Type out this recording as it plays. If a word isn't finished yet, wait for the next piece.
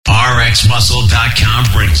RxMuscle.com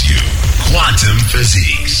brings you Quantum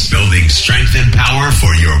Physiques, building strength and power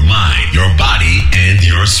for your mind, your body, and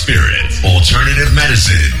your spirit. Alternative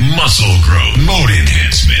medicine, muscle growth, mood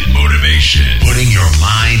enhancement, motivation, putting your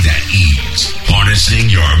mind at ease,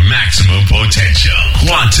 harnessing your maximum potential.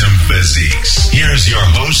 Quantum Physiques. Here's your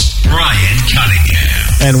host, Brian Cunningham.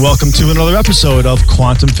 And welcome to another episode of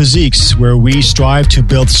Quantum Physiques, where we strive to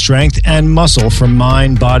build strength and muscle for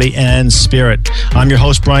mind, body, and spirit. I'm your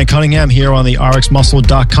host, Brian Cunningham, here on the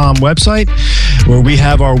RxMuscle.com website, where we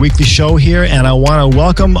have our weekly show here. And I want to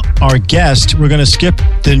welcome our guest. We're going to skip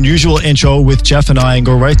the usual intro with Jeff and I and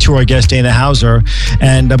go right to our guest, Dana Hauser.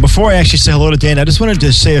 And before I actually say hello to Dana, I just wanted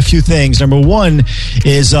to say a few things. Number one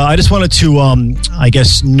is I just wanted to,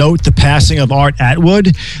 note the passing of Art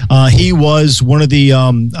Atwood. He was one of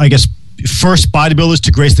the, first bodybuilders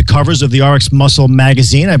to grace the covers of the RX Muscle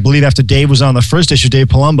magazine. I believe after Dave was on the first issue, Dave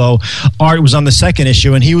Palumbo, Art was on the second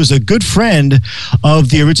issue, and he was a good friend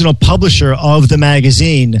of the original publisher of the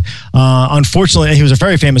magazine. Unfortunately, he was a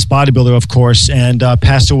very famous bodybuilder, of course, and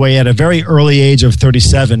passed away at a very early age of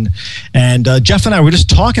 37. And Jeff and I were just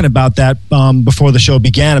talking about that before the show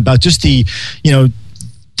began, about just the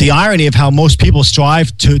irony of how most people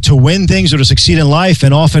strive to win things or to succeed in life,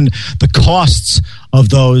 and often the costs of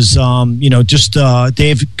those.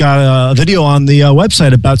 Dave got a video on the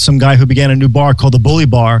website about some guy who began a new bar called the Bully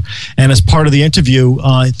Bar, and as part of the interview,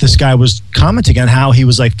 this guy was commenting on how he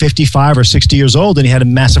was like 55 or 60 years old and he had a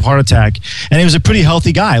massive heart attack, and he was a pretty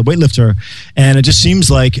healthy guy, a weightlifter. And it just seems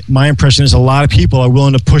like, my impression is, a lot of people are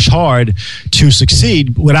willing to push hard to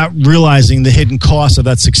succeed without realizing the hidden cost of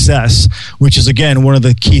that success, which is, again, one of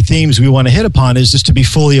the key themes we want to hit upon, is just to be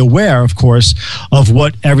fully aware, of course, of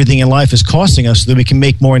what everything in life is costing us, so that we can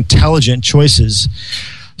make more intelligent choices.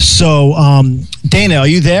 So, Dana, are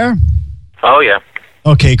you there? Oh, yeah.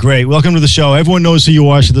 Okay, great. Welcome to the show. Everyone knows who you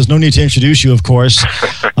are, so there's no need to introduce you, of course.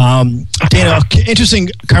 Dana, interesting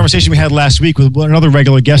conversation we had last week with another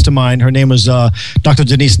regular guest of mine. Her name was Dr.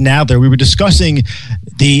 Denise Nadler. We were discussing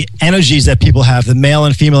the energies that people have, the male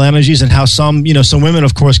and female energies, and how some women,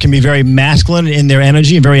 of course, can be very masculine in their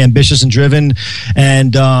energy and very ambitious and driven,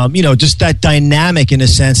 and just that dynamic in a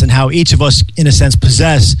sense, and how each of us, in a sense,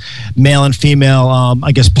 possess male and female,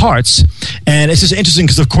 parts. And it's just interesting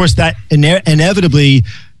because, of course, that inevitably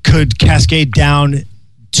could cascade down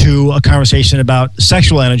to a conversation about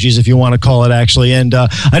sexual energies, if you want to call it, actually. And I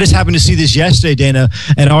just happened to see this yesterday, Dana,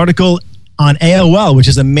 an article on AOL, which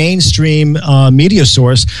is a mainstream media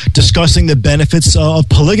source, discussing the benefits of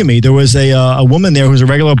polygamy. There was a woman there who was a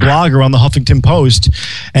regular blogger on the Huffington Post,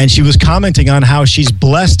 and she was commenting on how she's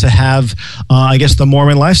blessed to have, the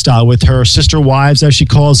Mormon lifestyle with her sister wives, as she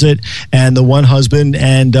calls it, and the one husband.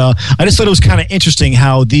 And I just thought it was kind of interesting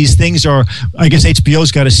how these things are,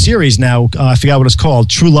 HBO's got a series now, I forgot what it's called,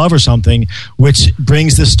 True Love or something, which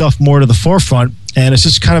brings this stuff more to the forefront. And it's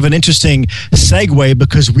just kind of an interesting segue,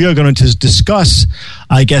 because we are going to discuss,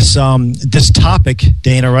 this topic,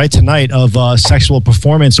 Dana, right, tonight, of sexual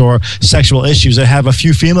performance or sexual issues. I have a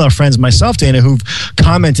few female friends myself, Dana, who've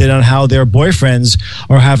commented on how their boyfriends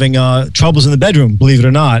are having troubles in the bedroom, believe it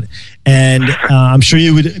or not. And I'm sure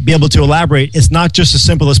you would be able to elaborate. It's not just as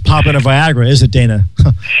simple as popping a Viagra, is it, Dana?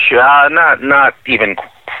 Not even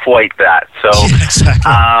quite that. So,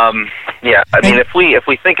 exactly. If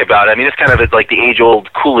we think about it, this kind of is like the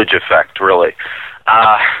age-old Coolidge effect, really.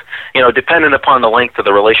 Depending upon the length of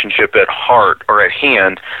the relationship at heart or at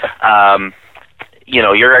hand,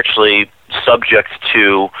 you're actually subject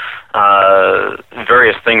to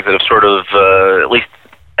various things that have sort of, at least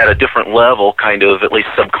at a different level, kind of, at least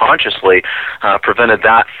subconsciously, prevented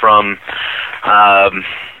that from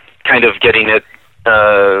kind of getting it,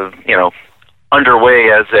 underway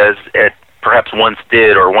as it perhaps once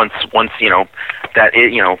did, or once that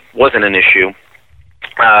it wasn't an issue.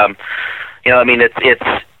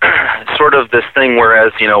 It's sort of this thing,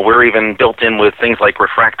 whereas we're even built in with things like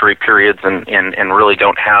refractory periods, and really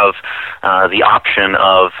don't have the option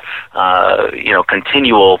of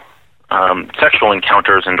continual sexual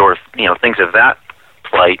encounters and or things of that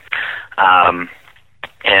plight.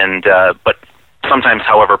 But sometimes,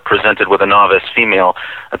 however, presented with a novice female,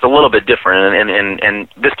 it's a little bit different, and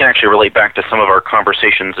this can actually relate back to some of our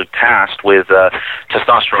conversations of past with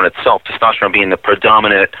testosterone itself, testosterone being the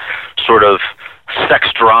predominant sort of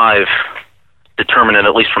sex drive determinant,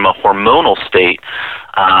 at least from a hormonal state,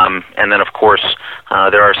 and then, of course,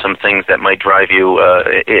 there are some things that might drive you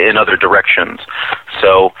in other directions.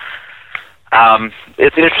 So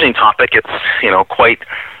it's an interesting topic. It's, quite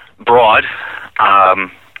broad.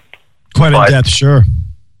 Quite in depth, sure.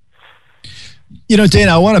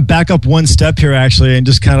 Dana, I want to back up one step here, actually, and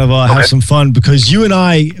just kind of have some fun, because you and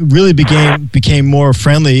I really became more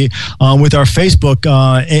friendly with our Facebook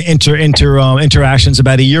interactions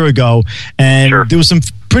about a year ago, and there was some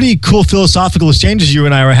pretty cool philosophical exchanges you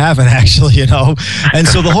and I were having, actually, And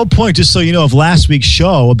so the whole point, just so you know, of last week's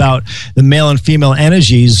show about the male and female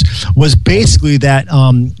energies was basically that,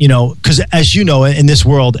 because as you know, in this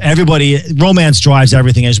world, romance drives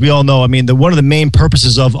everything, as we all know. I mean, one of the main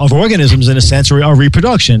purposes of organisms, in a sense, are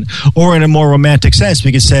reproduction, or in a more romantic sense,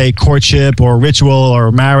 we could say courtship or ritual or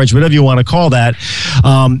marriage, whatever you want to call that.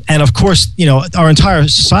 And of course, our entire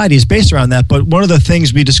society is based around that. But one of the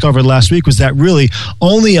things we discovered last week was that really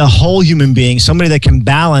only a whole human being, somebody that can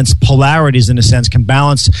balance polarities, in a sense, can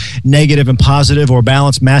balance negative and positive, or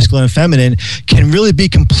balance masculine and feminine, can really be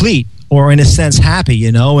complete, or in a sense happy,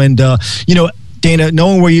 And Dana,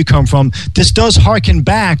 knowing where you come from, this does harken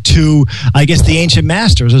back to, I guess, the ancient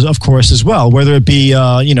masters, of course, as well, whether it be,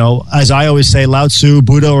 as I always say, Lao Tzu,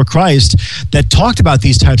 Buddha, or Christ, that talked about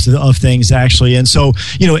these types of things, actually. And so,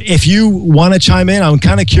 if you want to chime in, I'm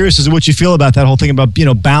kind of curious as to what you feel about that whole thing about,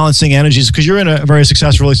 balancing energies, because you're in a very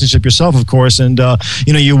successful relationship yourself, of course, and,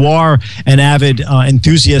 you are an avid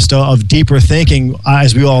enthusiast of deeper thinking,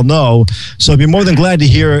 as we all know. So I'd be more than glad to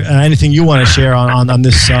hear anything you want to share on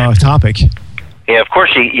this topic. Yeah, of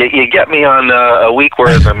course. You get me on a week where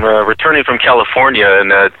I'm returning from California, and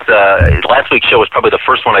last week's show was probably the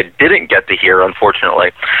first one I didn't get to hear,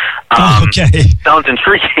 unfortunately. Okay. Sounds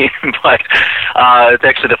intriguing, but it's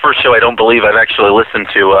actually the first show I don't believe I've actually listened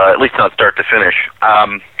to, at least not start to finish.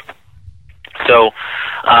 I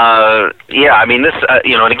mean, this,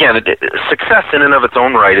 and again, success in and of its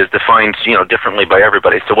own right is defined, differently by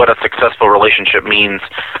everybody. So what a successful relationship means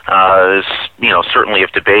is, certainly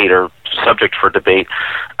of debate or subject for debate.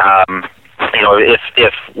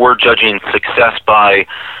 If we're judging success by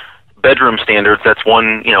bedroom standards, that's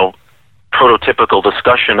one, prototypical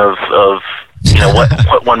discussion of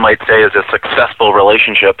what one might say is a successful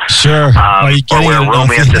relationship. Sure. Or where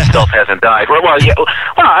romance itself hasn't died. Well,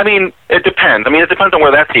 I mean, it depends. I mean, it depends on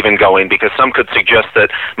where that's even going, because some could suggest that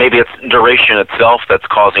maybe it's duration itself that's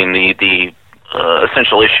causing the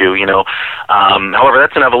essential issue, However,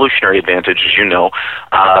 that's an evolutionary advantage, as you know.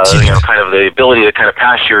 Kind of the ability to kind of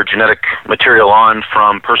pass your genetic material on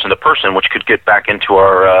from person to person, which could get back into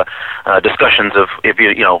our discussions of, if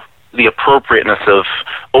the appropriateness of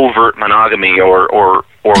overt monogamy or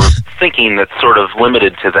thinking that's sort of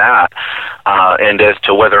limited to that, and as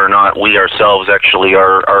to whether or not we ourselves actually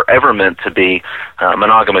are ever meant to be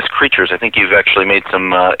monogamous creatures. I think you've actually made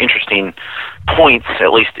some interesting points,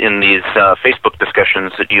 at least in these Facebook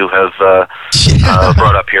discussions that you have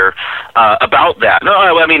brought up here about that. No,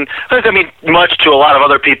 I mean, much to a lot of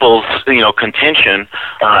other people's contention,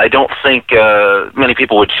 I don't think many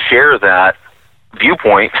people would share that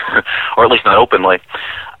viewpoint, or at least not openly,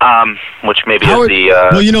 which maybe Howard,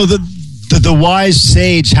 is the wise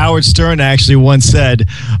sage Howard Stern actually once said,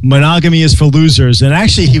 monogamy is for losers. And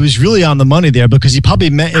actually, he was really on the money there, because he probably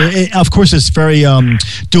meant, of course, it's very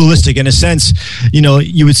dualistic. In a sense,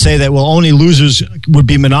 you would say that, well, only losers would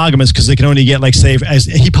be monogamous because they can only get, as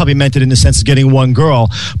he probably meant it in the sense of getting one girl.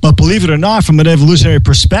 But believe it or not, from an evolutionary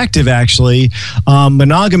perspective, actually,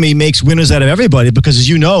 monogamy makes winners out of everybody, because as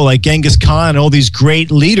you know, like Genghis Khan and all these great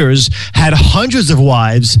leaders had hundreds of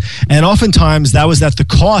wives, and oftentimes that was at the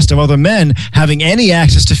cost of other men having any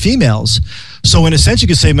access to females. So in a sense, you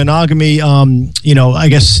could say monogamy, I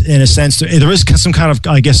guess in a sense, there is some kind of,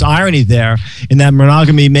 I guess, irony there, in that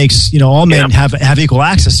monogamy makes, all men have equal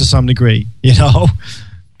access to some degree, Yeah.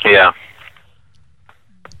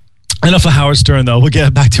 Enough of Howard Stern, though. We'll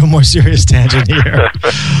get back to a more serious tangent here.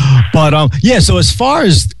 But, so as far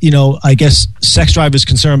as, I guess sex drive is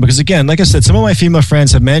concerned, because again, like I said, some of my female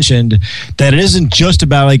friends have mentioned that it isn't just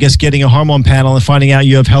about, I guess, getting a hormone panel and finding out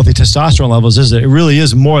you have healthy testosterone levels, is it? It really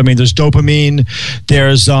is more. I mean, there's dopamine,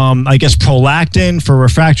 there's, I guess, prolactin for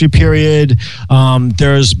refractory period.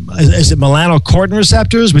 There's, is it melanocortin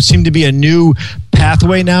receptors, which seem to be a new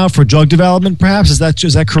pathway now for drug development, perhaps? Is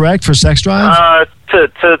that correct for sex drive?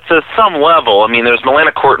 To some level. I mean, there's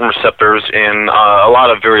melanocortin receptors in a lot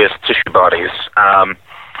of various tissue bodies.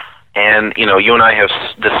 And, you and I have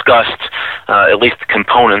discussed at least the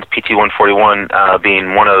components, PT141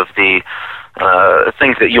 being one of the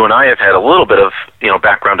things that you and I have had a little bit of,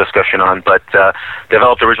 background discussion on, but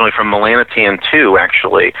developed originally from melanotan-2,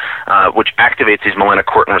 actually, which activates these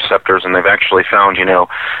melanocortin receptors, and they've actually found,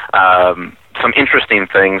 some interesting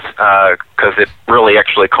things because it really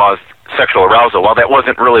actually caused sexual arousal. While that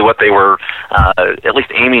wasn't really what they were at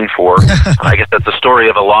least aiming for, I guess that's the story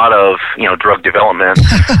of a lot of drug development.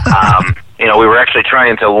 We were actually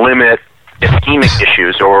trying to limit ischemic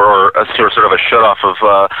issues or a sort of a shutoff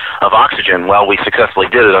of oxygen. Well, we successfully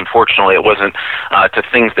did it. Unfortunately, it wasn't to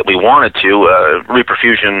things that we wanted to.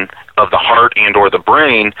 Reperfusion of the heart and or the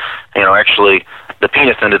brain, actually the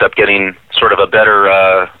penis ended up getting sort of a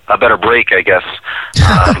better break, I guess.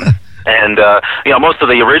 And most of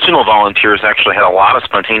the original volunteers actually had a lot of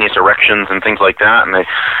spontaneous erections and things like that, and they,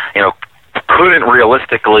 couldn't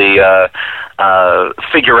realistically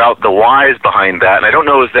figure out the whys behind that. And I don't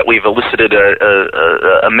know is that we've elicited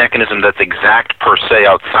a mechanism that's exact per se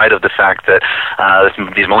outside of the fact that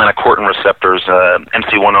these melanocortin receptors,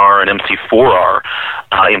 MC1R and MC4R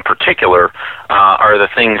in particular, are the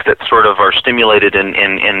things that sort of are stimulated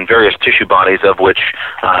in various tissue bodies, of which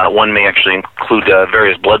one may actually include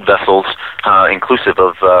various blood vessels, inclusive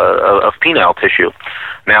of penile tissue.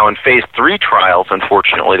 Now, in phase 3 trials,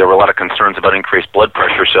 unfortunately, there were a lot of concerns about increased blood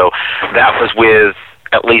pressure. So that was with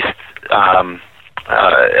at least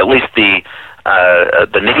the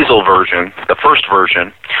nasal version, the first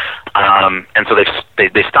version, and so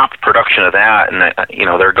they stopped production of that, and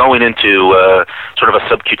they're going into sort of a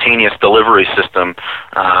subcutaneous delivery system,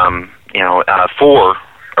 for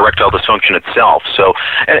erectile dysfunction itself. So,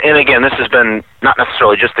 and again, this has been not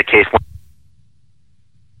necessarily just the case.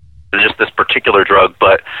 Just this particular drug,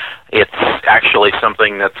 but it's actually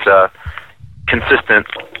something that's consistent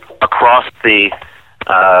across the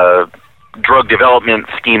drug development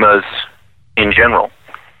schemas in general.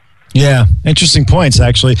 Yeah, interesting points,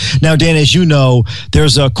 actually. Now, Dan, as you know,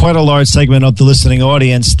 there's quite a large segment of the listening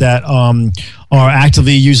audience that are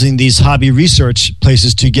actively using these hobby research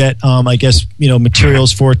places to get,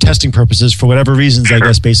 materials for testing purposes for whatever reasons, I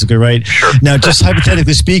guess, basically, right? Sure. Now, just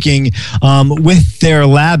hypothetically speaking, with their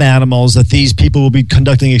lab animals that these people will be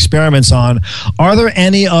conducting experiments on, are there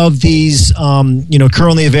any of these,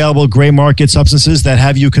 currently available gray market substances that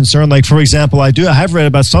have you concerned? Like, for example, I have read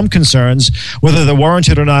about some concerns, whether they're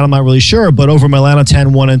warranted or not, I'm not really sure, but over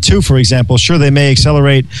melanotan 1 and 2, for example, sure, they may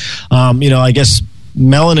accelerate,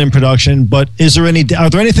 melanin production, but are there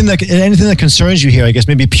anything that concerns you here? I guess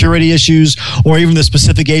maybe purity issues, or even the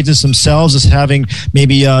specific agents themselves as having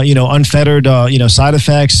maybe unfettered side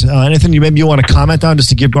effects. Anything you want to comment on, just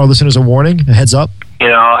to give our listeners a warning, a heads up?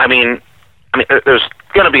 I mean, there's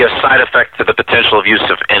going to be a side effect to the potential of use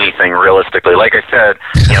of anything. Realistically, like I said,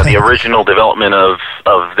 the original development of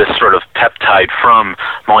this sort of peptide from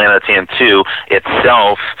melanotan 2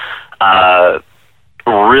 itself.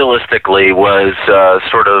 Realistically was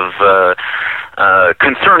sort of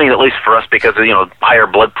concerning, at least for us, because of higher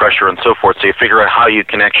blood pressure and so forth. So you figure out how you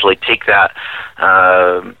can actually take that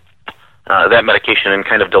that medication and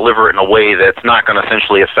kind of deliver it in a way that's not going to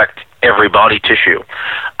essentially affect every body tissue.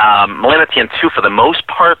 Melanotan 2, for the most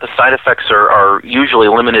part, the side effects are usually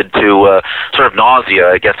limited to sort of nausea,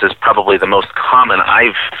 I guess, is probably the most common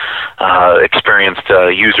I've experienced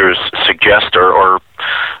users suggest or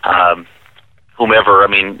whomever. I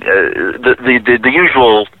mean, the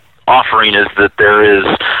usual offering is that there is,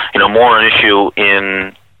 more an issue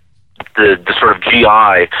in the sort of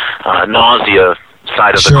GI nausea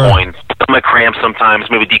side of the coin. Stomach cramps sometimes,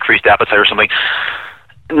 maybe decreased appetite or something.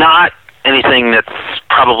 Not anything that's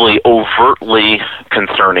probably overtly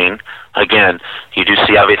concerning. Again, you do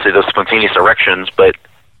see obviously those spontaneous erections, but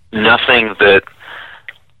nothing that,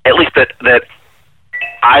 at least that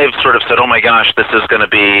I've sort of said, oh my gosh, this is going to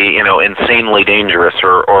be, insanely dangerous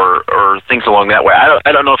or things along that way.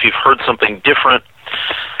 I don't know if you've heard something different.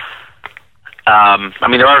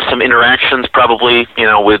 There are some interactions probably,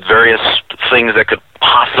 with various things that could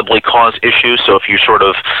possibly cause issues. So if you sort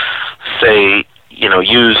of say,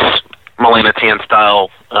 use melanotan style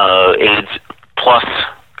aids plus,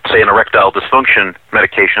 say, an erectile dysfunction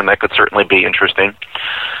medication, that could certainly be interesting.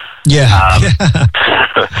 Yeah. But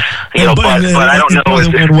I don't know.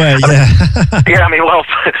 One way, yeah.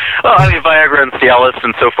 Viagra and Cialis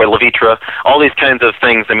and so forth, Levitra, all these kinds of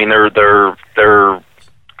things. I mean, they're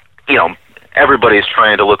everybody's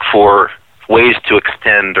trying to look for ways to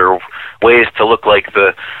extend or ways to look like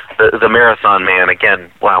the marathon man.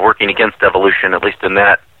 Again, working against evolution, at least in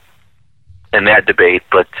that debate.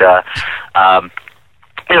 But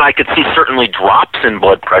I could see certainly drops in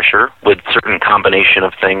blood pressure with certain combination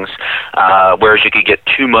of things, whereas you could get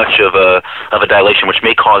too much of a dilation, which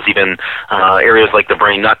may cause even areas like the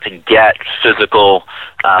brain not to get physical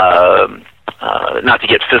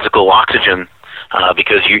oxygen.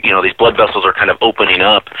 Because these blood vessels are kind of opening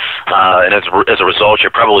up, and as a result,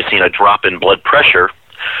 you're probably seeing a drop in blood pressure,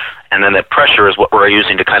 and then that pressure is what we're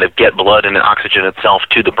using to kind of get blood and oxygen itself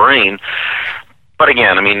to the brain. But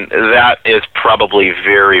again, that is probably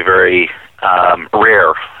very, very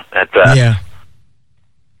rare at best. Yeah.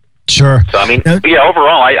 Sure. So I mean,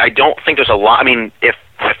 overall, I don't think there's a lot. I mean, if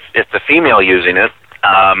the female using it,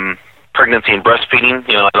 pregnancy and breastfeeding,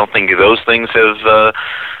 I don't think those things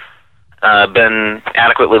have been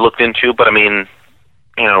adequately looked into. But I mean,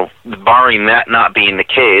 barring that not being the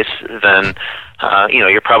case, then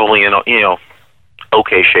you're probably in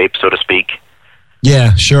okay shape, so to speak.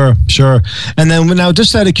 Yeah, sure. And then now,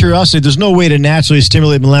 just out of curiosity, there's no way to naturally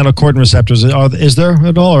stimulate melanocortin receptors. Is there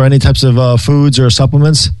at all, or any types of foods or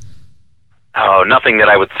supplements? Oh, nothing that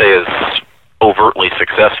I would say is overtly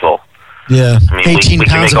successful. Yeah, I mean, 18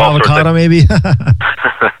 pounds of avocado, maybe?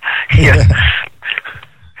 Yeah.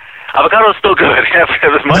 Avocado's still good. Have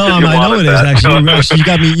as much as you want. I know it is,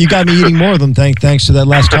 actually. You got me eating more of them. Thanks to that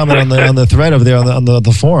last comment on the thread over there on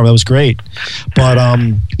the forum. That was great. But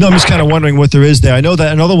I'm just kind of wondering what there is there. I know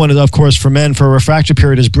that another one is, of course, for men for a refractory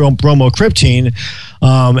period is bromocriptine,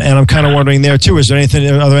 and I'm kind of wondering there too. Are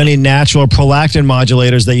there any natural prolactin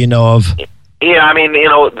modulators that you know of? Yeah, I mean,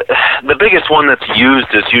 the biggest one that's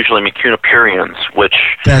used is usually Mecunopurions, which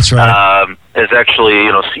that's right. Is actually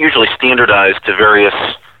usually standardized to various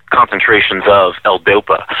concentrations of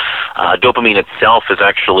L-DOPA. Dopamine itself is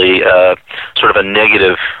actually sort of a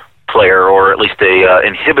negative player, or at least a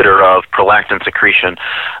inhibitor of prolactin secretion.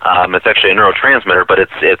 It's actually a neurotransmitter, but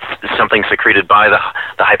it's something secreted by the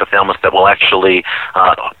hypothalamus that will actually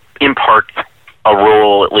impart a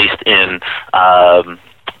role, at least in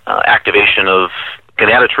activation of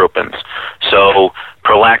gonadotropins. So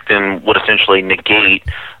prolactin would essentially negate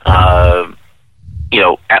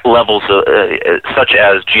at levels such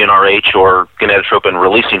as GnRH or gonadotropin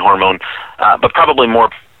releasing hormone, but probably more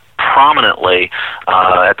prominently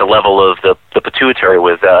at the level of the pituitary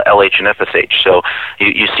with LH and FSH. So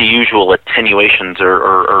you see usual attenuations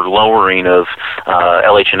or lowering of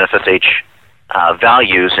LH and FSH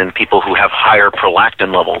values in people who have higher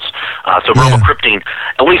prolactin levels. So bromocriptine,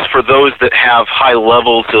 at least for those that have high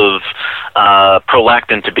levels of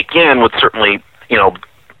prolactin to begin, would certainly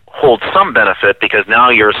hold some benefit, because now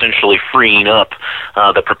you're essentially freeing up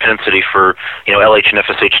the propensity for LH and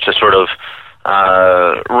FSH to sort of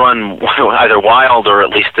run either wild or at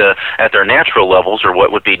least at their natural levels, or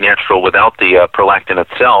what would be natural without the prolactin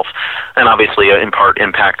itself, and obviously impart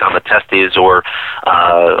impact on the testes, or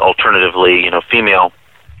alternatively female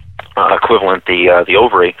equivalent, the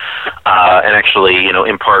ovary, and actually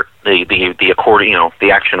impart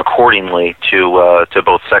the action accordingly to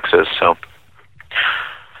both sexes. So.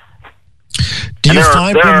 There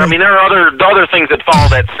are other things that follow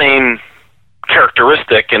that same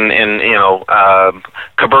characteristic, and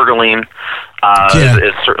cabergoline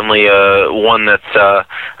is certainly one that's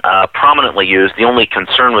prominently used. The only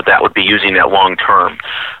concern with that would be using that long term.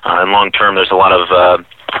 In long term, there's a lot of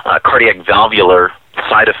cardiac valvular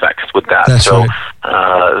side effects with that. That's so right.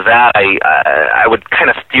 That I would kind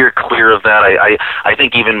of steer clear of that. I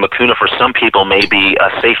think even Mucuna for some people may be a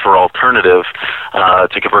safer alternative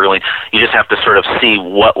to cabergoline. You just have to sort of see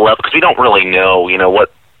what level, because we don't really know,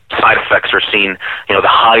 what side effects are seen, the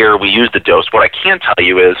higher we use the dose. What I can tell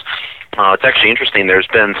you is, it's actually interesting, there's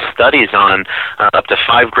been studies on up to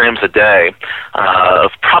 5 grams a day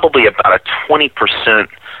of probably about a 20%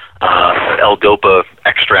 L-DOPA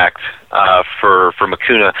extract for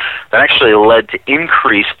Mucuna that actually led to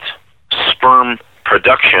increased sperm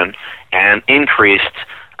production and increased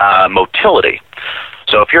motility.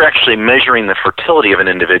 So if you're actually measuring the fertility of an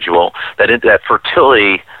individual, that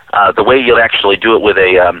fertility, the way you'll actually do it with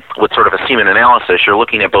sort of a semen analysis, you're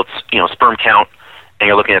looking at both sperm count, and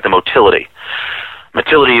you're looking at the motility.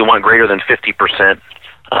 Motility, you want greater than 50%.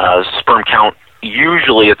 Sperm count,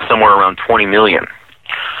 usually it's somewhere around 20 million.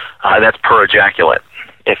 That's per ejaculate.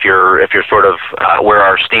 If you're sort of where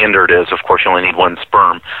our standard is, of course, you only need 1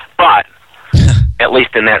 sperm. But at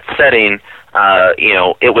least in that setting,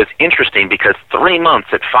 it was interesting because 3 months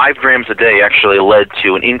at 5 grams a day actually led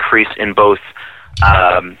to an increase in both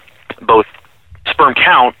sperm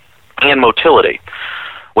count and motility,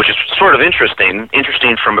 which is sort of interesting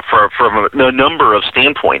from a number of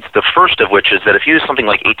standpoints. The first of which is that if you use something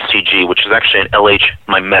like HCG, which is actually an LH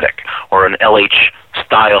mimetic or an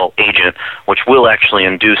LH-style agent, which will actually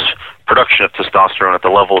induce production of testosterone at the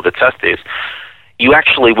level of the testes, you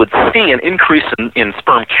actually would see an increase in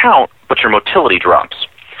sperm count, but your motility drops.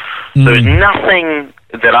 Mm. There's nothing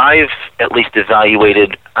that I've at least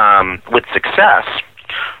evaluated with success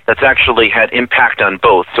that's actually had impact on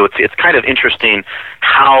both. So it's kind of interesting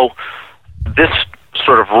how this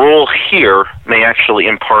sort of role here may actually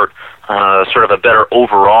impart sort of a better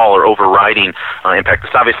overall or overriding impact.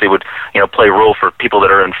 This obviously would play a role for people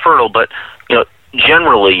that are infertile, but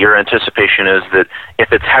generally your anticipation is that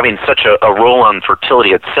if it's having such a role on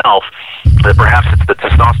fertility itself, that perhaps it's the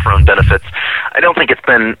testosterone benefits. I don't think it's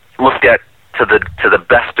been looked at to the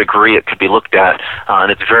best degree it could be looked at,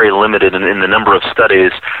 and it's very limited in the number of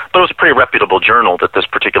studies. But it was a pretty reputable journal that this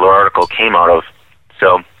particular article came out of.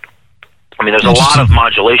 So, I mean, there's a lot of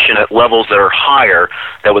modulation at levels that are higher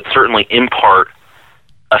that would certainly impart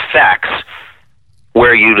effects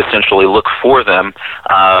where you'd essentially look for them,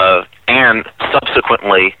 and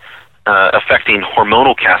subsequently affecting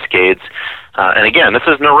hormonal cascades. And again, this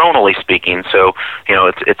is neuronally speaking, so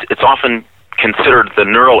it's often considered the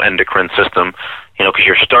neuroendocrine system, because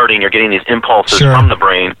you're getting these impulses from the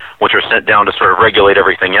brain, which are sent down to sort of regulate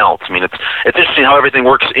everything else. I mean, it's interesting how everything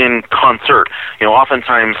works in concert.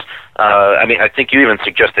 Oftentimes, I think you even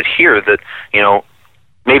suggested here that,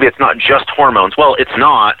 maybe it's not just hormones. Well, it's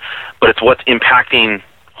not, but it's what's impacting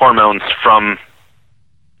hormones from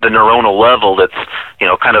the neuronal level that's,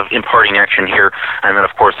 kind of imparting action here. And then,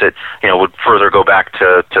 of course, it, would further go back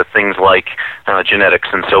to things like genetics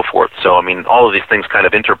and so forth. So, I mean, all of these things kind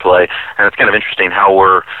of interplay, and it's kind of interesting how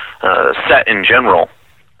we're set in general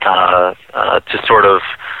to sort of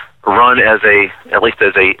run at least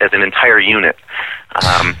as an entire unit.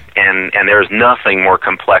 And there's nothing more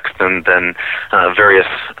complex than various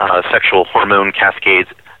sexual hormone cascades,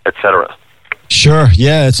 etc. Sure.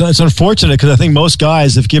 Yeah, it's unfortunate because I think most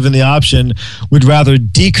guys, if given the option, would rather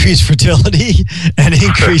decrease fertility and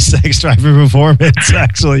increase sex drive and performance.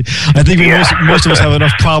 Actually, I think most of us have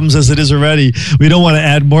enough problems as it is already. We don't want to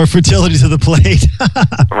add more fertility to the plate.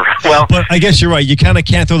 Well, but I guess you're right. You kind of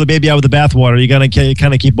can't throw the baby out with the bathwater. You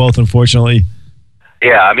kind of keep both, unfortunately.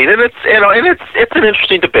 Yeah, I mean, and it's an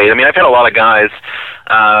interesting debate. I mean, I've had a lot of guys,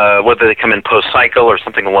 whether they come in post-cycle or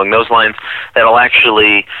something along those lines, that'll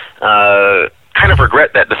actually kind of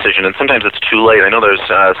regret that decision, and sometimes it's too late. I know there's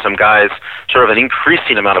some guys, sort of an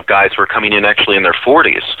increasing amount of guys who are coming in actually in their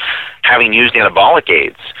 40s, having used anabolic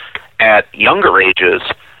aids at younger ages,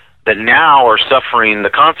 that now are suffering the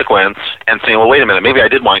consequence and saying, well, wait a minute, maybe I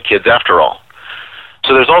did want kids after all.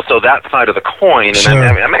 So there's also that side of the coin, and sure.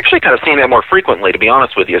 I'm actually kind of seeing that more frequently, to be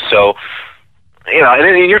honest with you. So,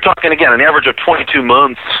 and you're talking, again, an average of 22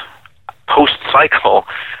 months post-cycle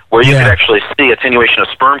where you could actually see attenuation of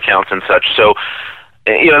sperm counts and such. So,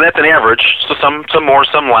 that's an average. So some more,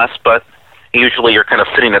 some less, but usually you're kind of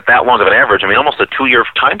sitting at that long of an average. I mean, almost a 2-year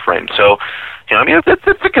time frame. So,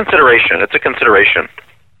 it's a consideration. It's a consideration.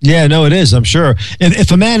 Yeah, no, it is, I'm sure. If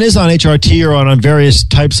a man is on HRT or on various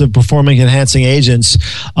types of performance-enhancing agents,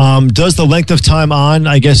 does the length of time on,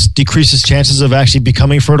 I guess, decrease his chances of actually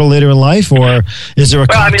becoming fertile later in life, or is there a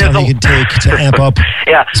cocktail he can take to amp up?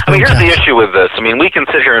 Yeah, I mean, here's the issue with this. I mean, we can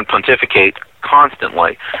sit here and pontificate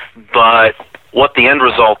constantly, but what the end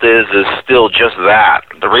result is still just that.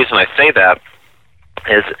 The reason I say that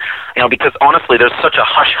is, because honestly, there's such a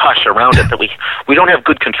hush-hush around it that we don't have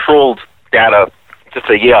good controlled data to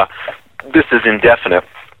say, yeah, this is indefinite.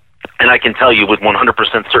 And I can tell you with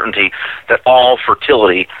 100% certainty that all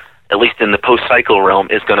fertility, at least in the post-cycle realm,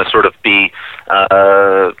 is going to sort of be,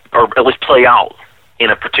 or at least play out in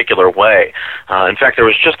a particular way. In fact, there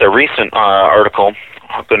was just a recent article,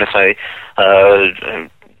 oh goodness, I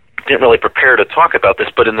didn't really prepare to talk about this,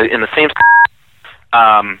 but in the same,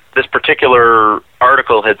 this particular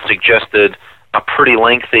article had suggested a pretty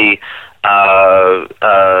lengthy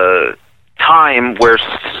time where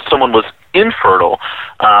someone was infertile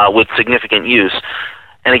with significant use.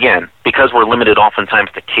 And again, because we're limited oftentimes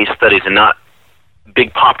to case studies and not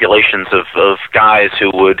big populations of guys who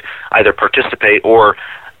would either participate or,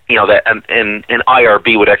 that an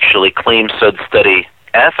IRB would actually claim said study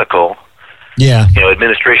ethical,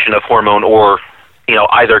 administration of hormone or,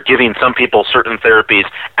 either giving some people certain therapies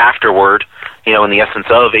afterward, in the essence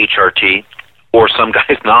of HRT, or some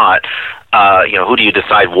guys not. Who do you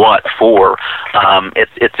decide what for?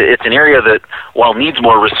 It's an area that, while needs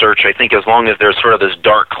more research, I think as long as there's sort of this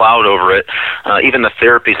dark cloud over it, even the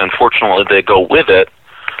therapies, unfortunately, that go with it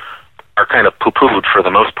are kind of poo-pooed for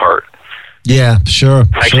the most part. Yeah, sure.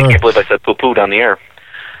 I actually can't believe I said poo-pooed on the air.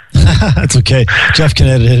 That's okay. Jeff can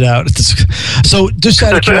edit it out. So just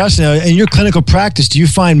out of curiosity, in your clinical practice, do you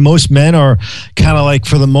find most men are kind of like,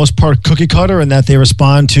 for the most part, cookie cutter in that they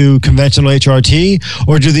respond to conventional HRT?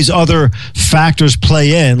 Or do these other factors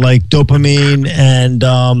play in, like dopamine and,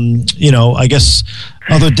 I guess,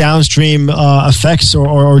 other downstream effects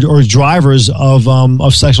or drivers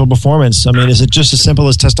of sexual performance? I mean, is it just as simple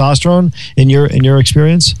as testosterone in your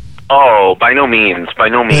experience? Oh, by no means. By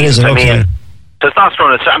no means. It isn't, okay. I mean,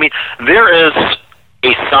 testosterone is, there is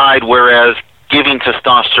a side whereas giving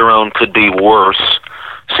testosterone could be worse.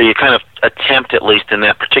 So you kind of attempt, at least in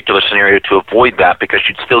that particular scenario, to avoid that because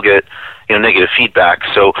you'd still get negative feedback.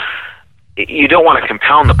 So you don't want to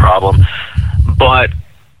compound the problem, but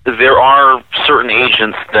there are certain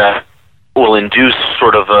agents that will induce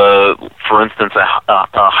sort of for instance,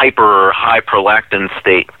 a hyper or high prolactin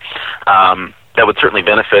state. That would certainly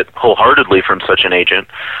benefit wholeheartedly from such an agent.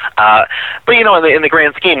 But in the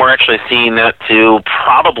grand scheme, we're actually seeing that to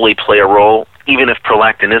probably play a role, even if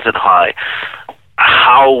prolactin isn't high.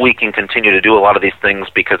 How we can continue to do a lot of these things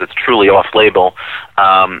because it's truly off-label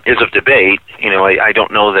is of debate. I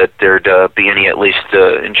don't know that there'd be any, at least,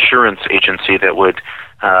 insurance agency that would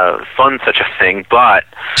fund such a thing, but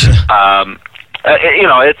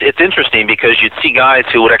it's interesting because you'd see guys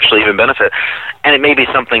who would actually even benefit, and it may be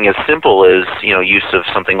something as simple as use of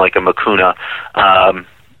something like a Mucuna,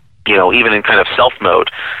 even in kind of self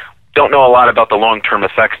mode. Don't know a lot about the long-term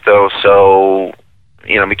effects though, so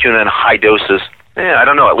Mucuna in high doses. I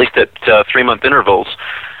don't know, at least at 3-month intervals.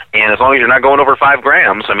 And as long as you're not going over 5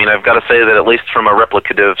 grams, I've got to say that at least from a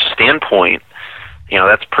replicative standpoint,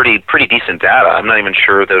 that's pretty decent data. I'm not even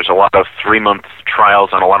sure there's a lot of 3-month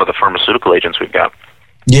trials on a lot of the pharmaceutical agents we've got.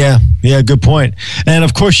 Yeah, good point. And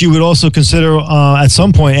of course, you would also consider at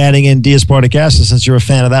some point adding in D-aspartic acid, since you're a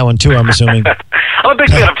fan of that one too, I'm assuming. I'm a big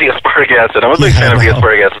fan of D-aspartic acid. I'm a big fan of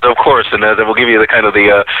D-aspartic acid, of course, and we'll give you the kind of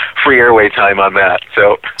the free airway time on that.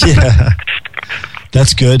 So. Yeah.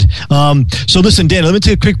 That's good. So listen, Dan, let me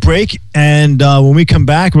take a quick break, and when we come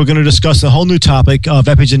back, we're going to discuss a whole new topic of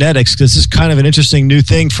epigenetics, because this is kind of an interesting new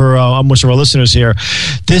thing for most of our listeners here.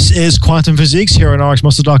 This is Quantum Physiques here on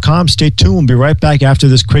RxMuscle.com. Stay tuned. We'll be right back after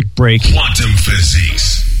this quick break. Quantum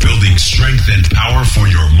Physiques, building strength and power for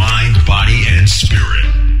your mind, body, and spirit.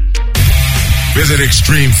 Visit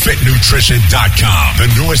ExtremeFitNutrition.com, the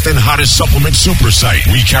newest and hottest supplement super site.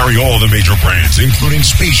 We carry all the major brands, including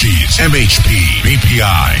Species, MHP,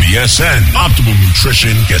 BPI, BSN, Optimal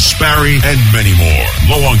Nutrition, Gaspari, and many more.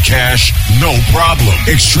 Low on cash? No problem.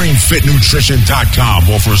 ExtremeFitNutrition.com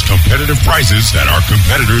offers competitive prices that our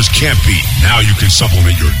competitors can't beat. Now you can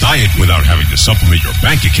supplement your diet without having to supplement your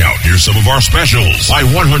bank account. Here's some of our specials. Buy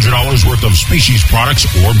 $100 worth of Species products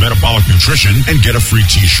or Metabolic Nutrition and get a free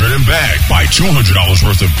t-shirt and bag. Buy $200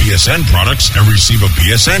 worth of BSN products and receive a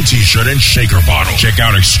BSN t-shirt and shaker bottle. Check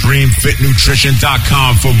out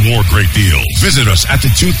ExtremeFitNutrition.com for more great deals. Visit us at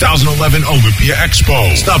the 2011 Olympia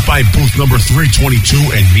Expo. Stop by booth number 322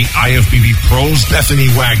 and meet IFBB pros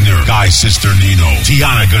Bethany Wagner, Guy Cisternino,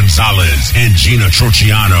 Tiana Gonzalez, and Gina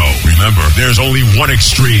Trociano. Remember, there's only one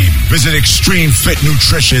Extreme. Visit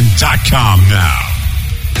ExtremeFitNutrition.com now.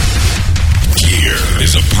 Gear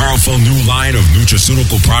is a powerful new line of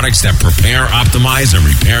nutraceutical products that prepare, optimize, and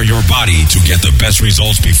repair your body to get the best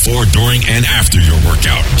results before, during, and after your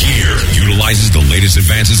workout. Gear utilizes the latest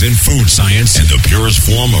advances in food science and the purest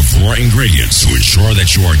form of raw ingredients to ensure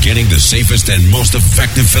that you are getting the safest and most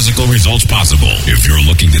effective physical results possible. If you're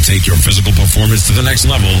looking to take your physical performance to the next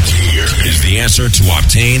level, Gear is the answer to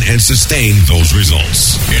obtain and sustain those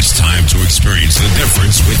results. It's time to experience the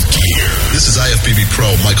difference with Gear. This is IFBB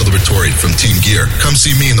Pro Michael Liberatore from Team Gear. Come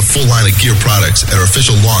see me in the full line of gear products at our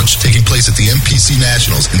official launch taking place at the MPC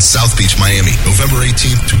Nationals in South Beach, Miami, November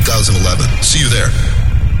 18th, 2011. See you there.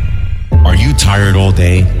 Are you tired all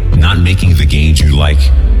day, not making the gains you like?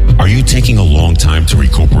 Are you taking a long time to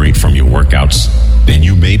recuperate from your workouts? Then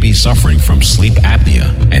you may be suffering from sleep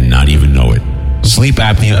apnea and not even know it. Sleep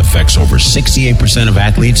apnea affects over 68% of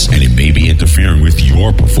athletes, and it may be interfering with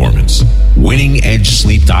your performance.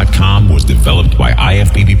 WinningEdgeSleep.com was developed by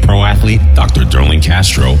IFBB pro athlete Dr. Derlin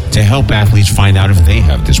Castro to help athletes find out if they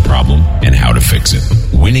have this problem and how to fix it.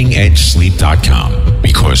 WinningEdgeSleep.com,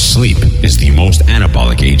 because sleep is the most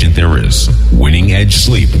anabolic agent there is.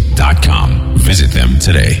 WinningEdgeSleep.com. Visit them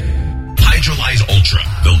today. Hydrolyze Ultra,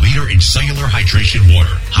 the leader in cellular hydration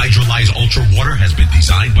water. Hydrolyze Ultra water has been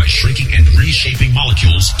designed by shrinking and reshaping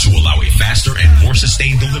molecules to allow a faster and more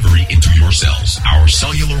sustained delivery into your cells. Our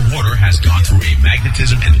cellular water has gone through a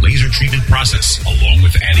magnetism and laser treatment process, along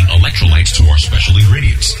with adding electrolytes to our special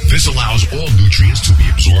ingredients. This allows all nutrients to be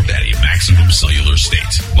absorbed at a maximum cellular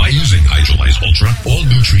state. By using Hydrolyze Ultra, all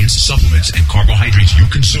nutrients, supplements, and carbohydrates you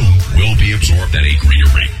consume will be absorbed at a greater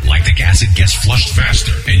rate. Lactic acid gets flushed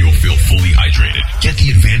faster, and you'll feel fully hydrated. Get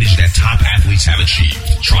the advantage that top athletes have achieved.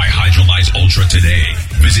 Try Hydrolyze Ultra today.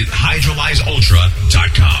 Visit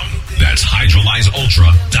HydrolyzeUltra.com. That's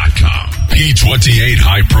HydrolyzeUltra.com. P28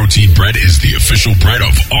 High Protein Bread is the official bread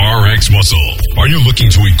of RX Muscle. Are you looking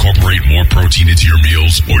to incorporate more protein into your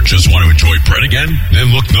meals or just want to enjoy bread again?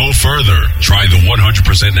 Then look no further. Try the 100%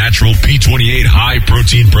 natural P28 High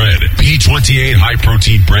Protein Bread. P28 High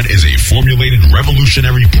Protein Bread is a formulated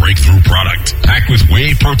revolutionary breakthrough product packed with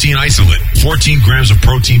whey protein isolate, 14 grams of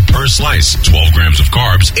protein per slice, 12 grams of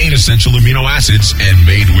carbs, 8 essential amino acids, and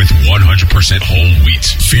made with 100% whole wheat.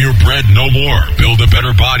 Fear bread no more. Build a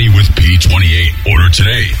better body with P28. Order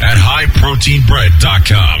today at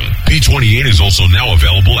highproteinbread.com. P28 is also now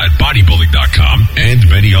available at bodybuilding.com and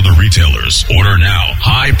many other retailers. Order now.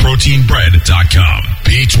 highproteinbread.com.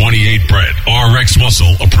 P28 bread. RX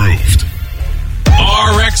Muscle approved.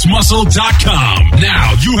 RxMuscle.com.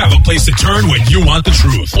 Now you have a place to turn when you want the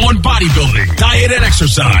truth on bodybuilding, diet, and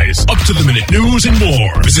exercise, up-to-the-minute news, and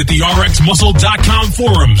more. Visit the RxMuscle.com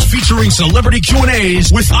forums featuring celebrity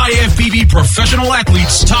Q&As with IFBB professional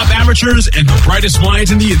athletes, top amateurs, and the brightest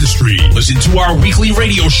minds in the industry. Listen to our weekly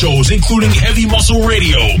radio shows, including Heavy Muscle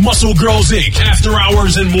Radio, Muscle Girls Inc., After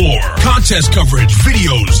Hours, and more. Contest coverage,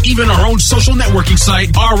 videos, even our own social networking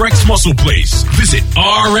site, RX Muscle Place. Visit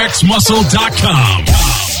RxMuscle.com.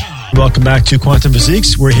 Welcome back to Quantum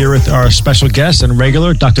Physiques. We're here with our special guest and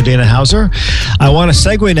regular, Dr. Dana Hauser. I want to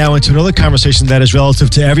segue now into another conversation that is relative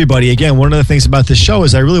to everybody. Again, one of the things about this show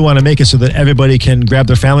is I really want to make it so that everybody can grab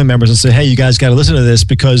their family members and say, hey, you guys got to listen to this,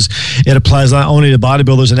 because it applies not only to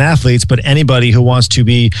bodybuilders and athletes, but anybody who wants to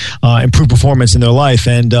be improve performance in their life.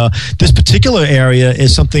 And this particular area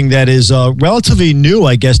is something that is relatively new,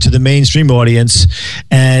 I guess, to the mainstream audience.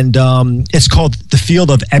 And it's called the field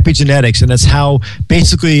of epigenetics. And it's how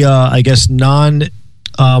basically, I guess,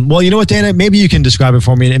 well, you know what, Dana? Maybe you can describe it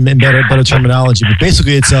for me in better terminology. But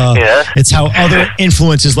basically, it's how other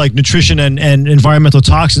influences like nutrition and environmental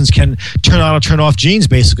toxins can turn on or turn off genes,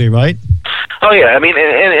 basically, right? Oh, yeah. I mean,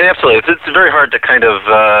 and absolutely. It's very hard to kind of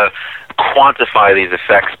quantify these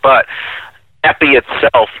effects, but epi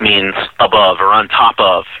itself means above or on top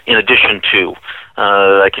of, in addition to.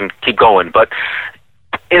 I can keep going, but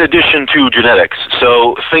in addition to genetics.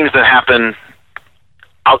 So things that happen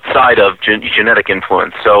outside of genetic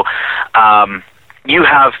influence. So you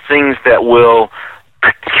have things that will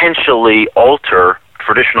potentially alter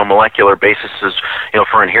traditional molecular bases,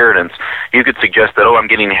 for inheritance. You could suggest that, I'm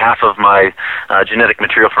getting half of my genetic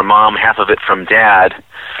material from mom, half of it from dad.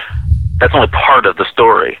 That's only part of the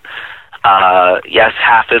story. Yes,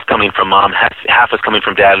 half is coming from mom, half is coming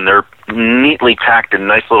from dad, and they're neatly packed in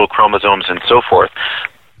nice little chromosomes and so forth.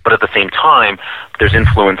 But at the same time, there's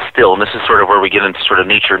influence still, and this is sort of where we get into sort of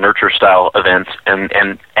nature-nurture style events and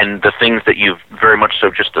the things that you've very much so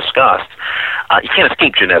just discussed. You can't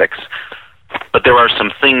escape genetics, but there are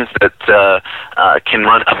some things that can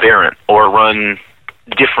run aberrant or run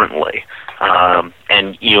differently.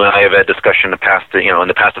 And you and I have had discussion in the past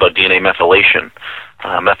about DNA methylation.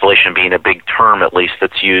 Methylation being a big term, at least,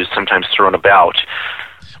 that's used, sometimes thrown about.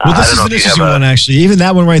 Well, this is an interesting one, actually. Even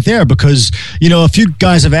that one right there, because, a few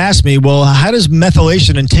guys have asked me, well, how does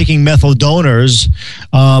methylation and taking methyl donors,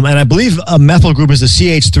 and I believe a methyl group is a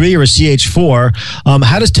CH3 or a CH4,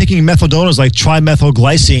 how does taking methyl donors like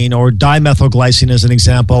trimethylglycine or dimethylglycine, as an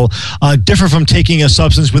example, differ from taking a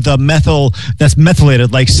substance with a methyl that's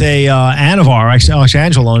methylated, like, say, Anavar,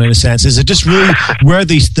 oxandrolone, in a sense? Is it just really where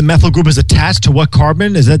the methyl group is attached to what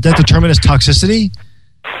carbon? Is that determined as toxicity?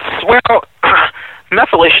 Well,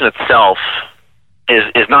 methylation itself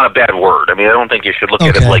is not a bad word. I mean, I don't think you should look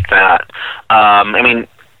at it like that. I mean,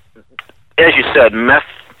 as you said,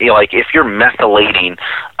 if you're methylating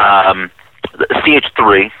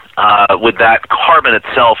CH3 with that carbon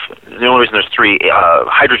itself, the only reason there's three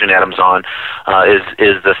hydrogen atoms on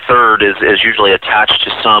is the third is usually attached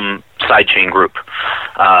to some side chain group,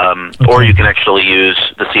 or you can actually use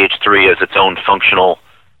the CH3 as its own functional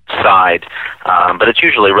side, but it's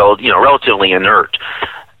usually relatively inert.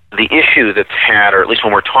 The issue that's had, or at least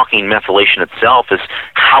when we're talking methylation itself, is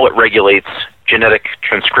how it regulates genetic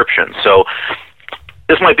transcription. So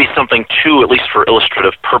this might be something too, at least for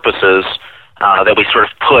illustrative purposes, that we sort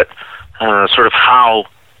of put sort of how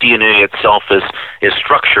DNA itself is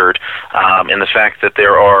structured, and the fact that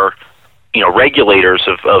there are regulators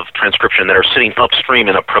of transcription that are sitting upstream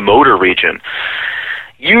in a promoter region.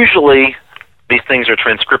 Usually these things are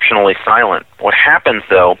transcriptionally silent. What happens,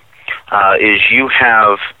 though, is you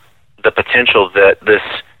have the potential that this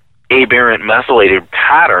aberrant methylated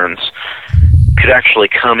patterns could actually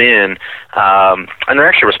come in, and they're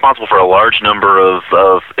actually responsible for a large number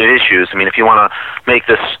of issues. I mean, if you want to make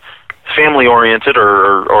this family-oriented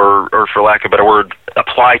or for lack of a better word,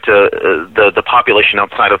 apply to the population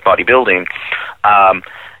outside of bodybuilding,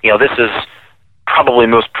 this is probably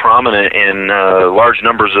most prominent in large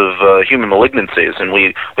numbers of human malignancies, and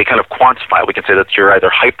we kind of quantify. We can say that you're either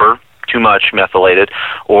hyper, too much methylated,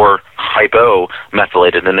 or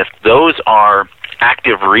hypo-methylated. And if those are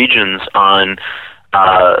active regions on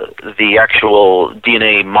the actual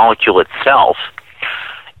DNA molecule itself,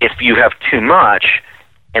 if you have too much,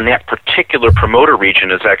 and that particular promoter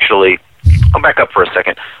region is actually, I'll back up for a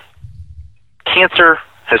second. Cancer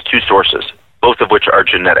has two sources, both of which are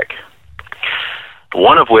genetic.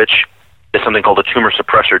 One of which is something called a tumor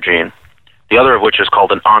suppressor gene, the other of which is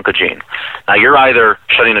called an oncogene. Now, you're either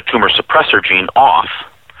shutting a tumor suppressor gene off,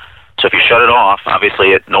 so if you shut it off,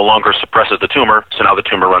 obviously it no longer suppresses the tumor, so now the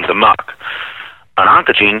tumor runs amok. An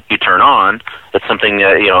oncogene you turn on, it's something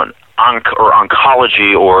that, an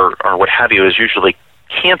oncology or what have you is usually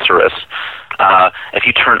cancerous. If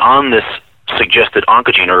you turn on this suggested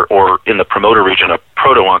oncogene or in the promoter region a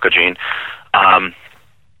proto-oncogene,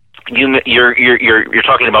 you're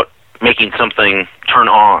talking about making something turn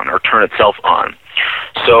on or turn itself on.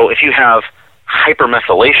 So if you have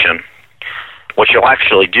hypermethylation, what you'll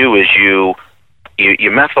actually do is you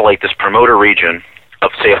methylate this promoter region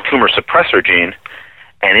of, say, a tumor suppressor gene,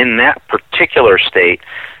 and in that particular state,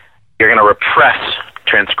 you're going to repress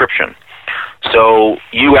transcription. So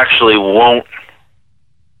you actually won't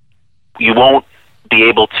be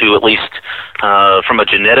able to, at least from a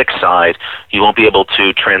genetic side, you won't be able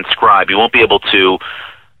to transcribe. You won't be able to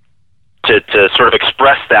sort of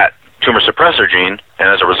express that tumor suppressor gene, and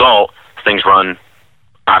as a result, things run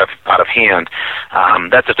out of hand.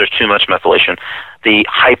 That's if there's too much methylation. The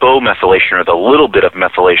hypomethylation, or the little bit of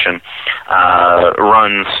methylation,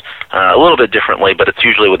 runs a little bit differently, but it's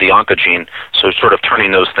usually with the oncogene, so sort of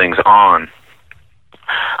turning those things on.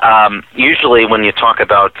 Usually when you talk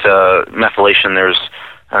about methylation, there's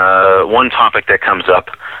one topic that comes up,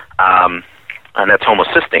 and that's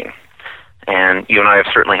homocysteine. And you and I have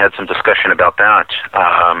certainly had some discussion about that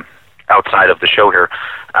outside of the show here.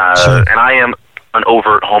 Sure. And I am an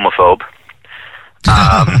overt homophobe.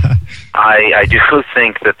 I do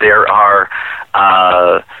think that there are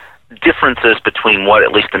differences between what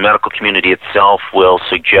at least the medical community itself will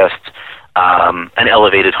suggest an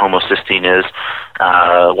elevated homocysteine is,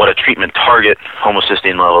 what a treatment target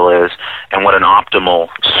homocysteine level is, and what an optimal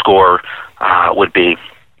score would be.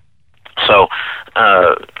 So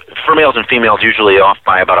for males and females, usually off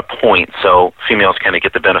by about a point, so females kind of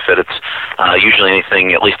get the benefit. It's usually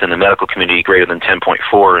anything, at least in the medical community, greater than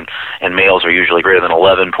 10.4, and males are usually greater than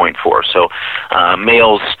 11.4. So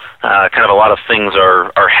males, kind of a lot of things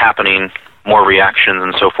are happening, more reactions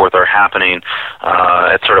and so forth are happening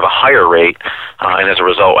at sort of a higher rate, and as a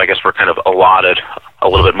result, I guess we're kind of allotted a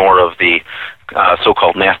little bit more of the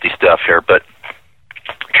so-called nasty stuff here. But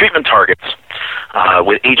treatment targets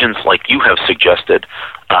with agents like you have suggested,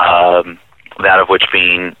 that of which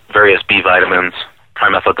being various B vitamins,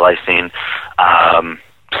 trimethylglycine,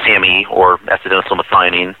 SAMe or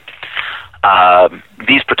acetylmethionine,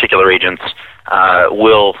 these particular agents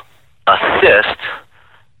will assist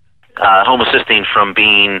homocysteine from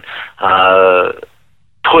being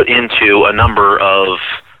put into a number of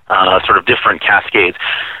sort of different cascades.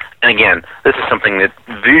 And again, this is something that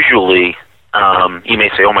visually you may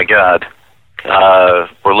say, oh my God,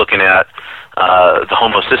 we're looking at the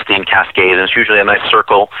homocysteine cascade, and it's usually a nice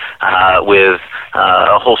circle with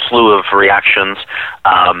a whole slew of reactions,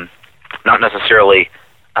 not necessarily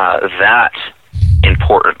that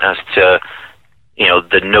important as to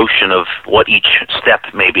the notion of what each step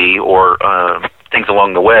may be or things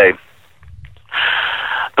along the way.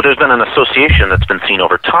 But there's been an association that's been seen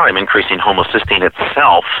over time. Increasing homocysteine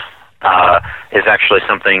itself is actually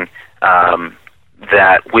something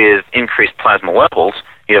that with increased plasma levels,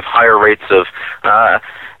 you have higher rates of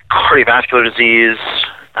cardiovascular disease,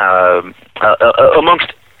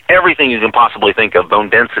 amongst everything you can possibly think of, bone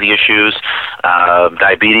density issues,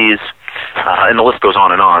 diabetes, and the list goes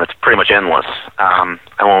on and on. It's pretty much endless. I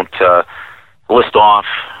won't list off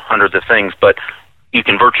hundreds of things, but you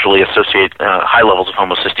can virtually associate high levels of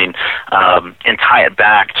homocysteine and tie it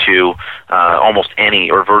back to almost any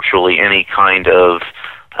or virtually any kind of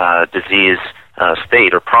disease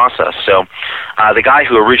state or process. So the guy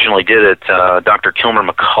who originally did it, Dr. Kilmer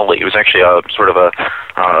McCulley, he was actually a sort of a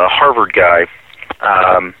Harvard guy,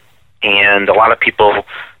 and a lot of people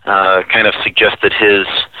kind of suggested his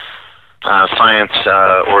science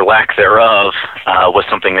or lack thereof was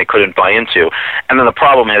something they couldn't buy into. And then the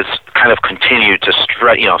problem has kind of continued to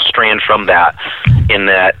strand from that, in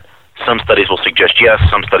that some studies will suggest yes,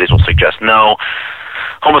 some studies will suggest no.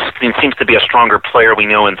 Homocysteine seems to be a stronger player, we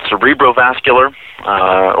know, in cerebrovascular,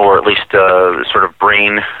 or at least sort of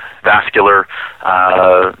brain vascular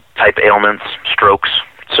type ailments, strokes,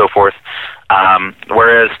 so forth.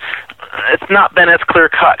 Whereas it's not been as clear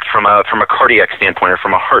cut from a cardiac standpoint or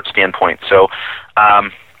from a heart standpoint. So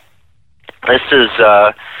this is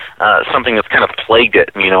something that's kind of plagued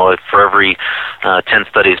it. For every 10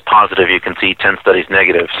 studies positive, you can see 10 studies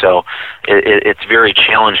negative. So it's very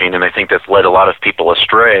challenging, and I think that's led a lot of people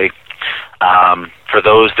astray. For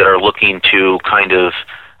those that are looking to kind of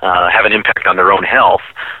have an impact on their own health,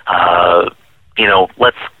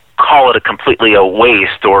 let's call it completely a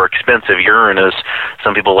waste or expensive urine, as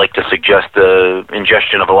some people like to suggest the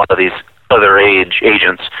ingestion of a lot of these other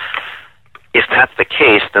agents. If that's the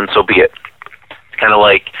case, then so be it. It's kind of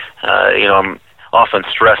like, I'm often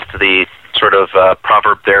stressed the sort of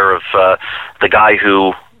proverb there of the guy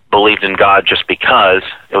who believed in God just because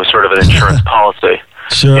it was sort of an insurance policy.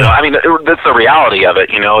 Sure. That's the reality of it.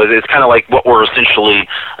 It's kind of like what we're essentially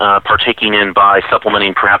partaking in by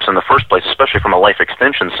supplementing perhaps in the first place, especially from a life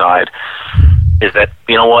extension side, is that,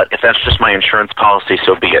 if that's just my insurance policy,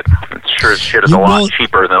 so be it. Sure, shit is a lot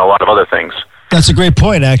cheaper than a lot of other things. That's a great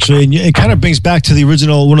point, actually, and it kind of brings back to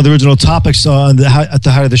one of the original topics at the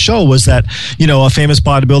height of the show was that a famous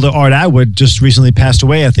bodybuilder, Art Atwood, just recently passed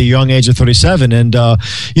away at the young age of 37, and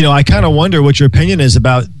I kind of wonder what your opinion is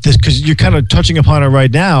about this, because you're kind of touching upon it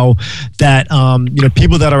right now that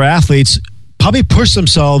people that are athletes probably push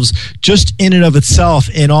themselves just in and of itself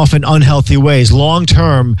in often unhealthy ways. Long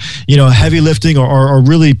term, heavy lifting or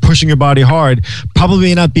really pushing your body hard probably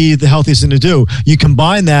may not be the healthiest thing to do. You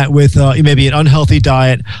combine that with maybe an unhealthy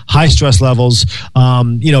diet, high stress levels,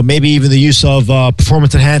 maybe even the use of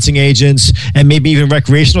performance enhancing agents, and maybe even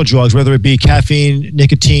recreational drugs, whether it be caffeine,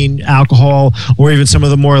 nicotine, alcohol, or even some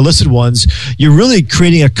of the more illicit ones. You're really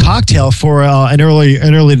creating a cocktail for an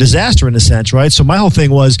early disaster in a sense, right? So my whole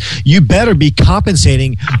thing was, you better be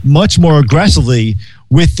compensating much more aggressively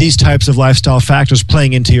with these types of lifestyle factors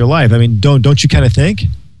playing into your life. Don't you kind of think?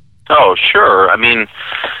 Oh, sure.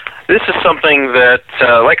 This is something that,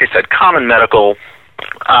 like I said, common medical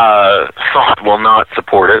thought will not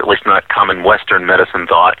support it, at least not common Western medicine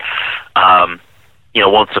thought,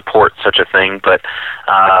 won't support such a thing, but,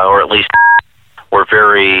 or at least we're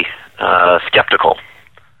very skeptical,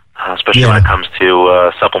 especially when it comes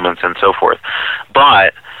to supplements and so forth.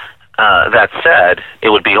 But that said, it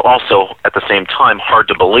would be also at the same time hard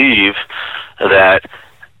to believe that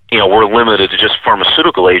we're limited to just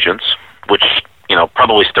pharmaceutical agents, which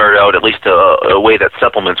probably started out at least a way that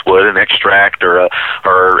supplements would, an extract or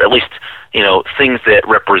at least things that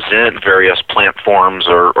represent various plant forms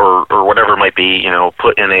or whatever might be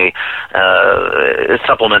put in a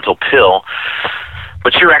supplemental pill.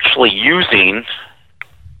 But you're actually using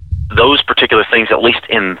those particular things, at least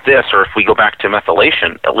in this, or if we go back to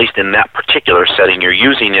methylation, at least in that particular setting, you're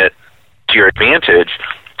using it to your advantage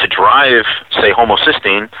to drive, say,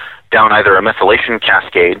 homocysteine down either a methylation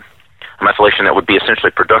cascade, a methylation that would be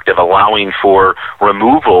essentially productive, allowing for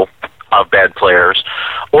removal of bad players,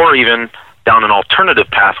 or even down an alternative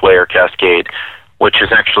pathway or cascade, which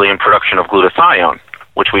is actually in production of glutathione,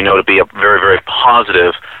 which we know to be a very, very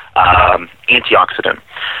positive antioxidant.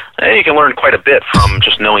 And you can learn quite a bit from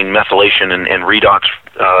just knowing methylation and redox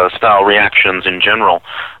style reactions in general.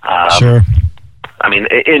 Sure.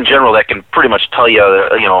 In general, that can pretty much tell you,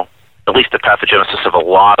 at least the pathogenesis of a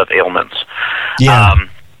lot of ailments. Yeah.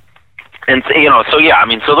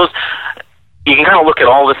 So those, you can kind of look at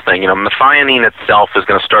all this thing. Methionine itself is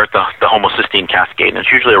going to start the homocysteine cascade, and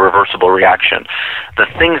it's usually a reversible reaction. The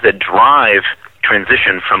things that drive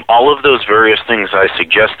transition from all of those various things I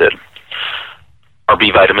suggested are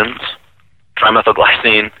B vitamins,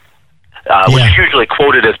 trimethylglycine, which is usually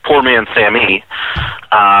quoted as poor man SAMe,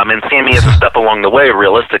 and SAMe is a step along the way,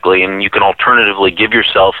 realistically, and you can alternatively give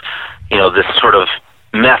yourself, this sort of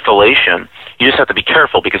methylation. You just have to be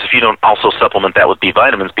careful, because if you don't also supplement that with B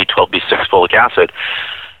vitamins, B12, B6, folic acid,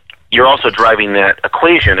 you're also driving that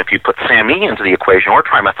equation. If you put SAMe into the equation, or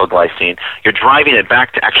trimethylglycine, you're driving it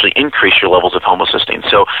back to actually increase your levels of homocysteine.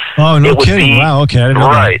 So, no kidding! Wow, okay, I didn't know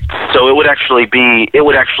right. That. So it would actually be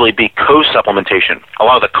co-supplementation. A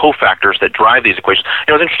lot of the cofactors that drive these equations.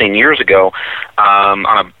 It was interesting. Years ago, on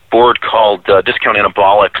a board called Discount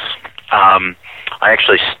Anabolics, I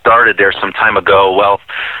actually started there some time ago. Well,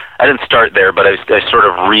 I didn't start there, but I sort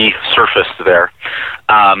of resurfaced there.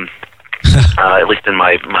 At least in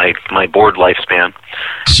my board lifespan.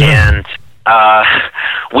 Sure. And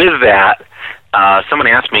with that,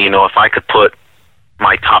 somebody asked me, if I could put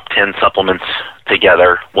my top 10 supplements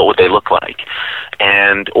together, what would they look like?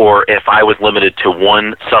 Or if I was limited to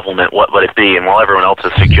one supplement, what would it be? And while everyone else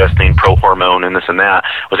is suggesting pro-hormone and this and that,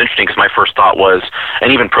 it was interesting because my first thought was,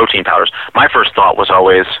 and even protein powders, my first thought was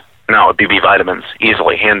always No, it'd be B vitamins,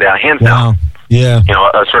 easily, hands Wow. down. Yeah. You know,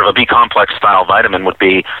 a sort of a B complex style vitamin would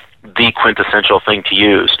be the quintessential thing to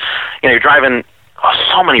use. You know, you're driving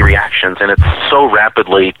so many reactions, and it's so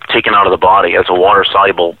rapidly taken out of the body as a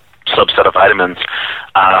water-soluble subset of vitamins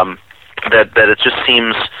that it just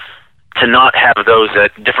seems to not have those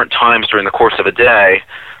at different times during the course of a day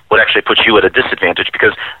would actually put you at a disadvantage,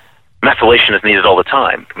 because methylation is needed all the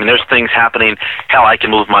time. I mean, there's things happening. Hell, I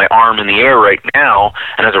can move my arm in the air right now,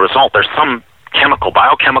 and as a result, there's some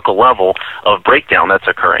biochemical level of breakdown that's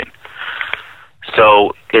occurring.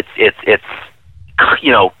 So it's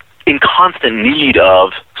you know, in constant need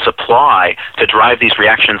of supply to drive these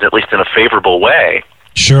reactions, at least in a favorable way.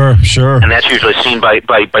 Sure. And that's usually seen by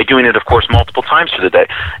doing it, of course, multiple times through the day.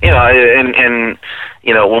 You know, and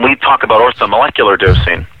you know, when we talk about orthomolecular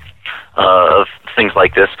dosing of things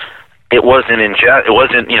like this, it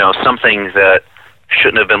wasn't you know, something that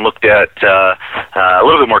shouldn't have been looked at a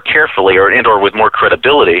little bit more carefully or with more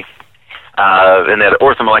credibility. And that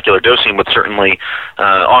orthomolecular dosing would certainly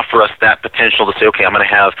offer us that potential to say, okay, I'm going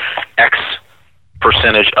to have X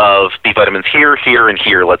percentage of B vitamins here, and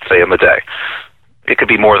here, let's say, in the day. It could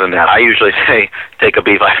be more than that. I usually say take a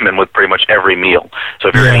B vitamin with pretty much every meal. So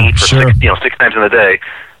if you're going to eat for 6 times in the day,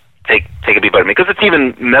 take a B vitamin, because it's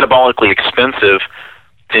even metabolically expensive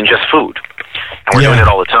to ingest food, and we're doing it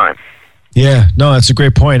all the time. Yeah, no, that's a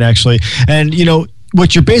great point, actually. And, you know,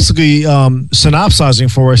 what you're basically synopsizing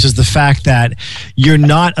for us is the fact that you're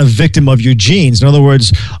not a victim of your genes. In other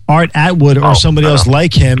words, Art Atwood or somebody else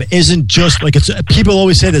like him isn't just like, it's. People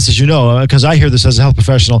always say this, as you know, because I hear this as a health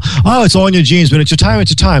professional. Oh, it's all in your genes, but it's your time,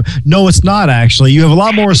 it's your time. No, it's not, actually. You have a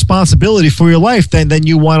lot more responsibility for your life than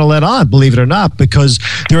you want to let on, believe it or not, because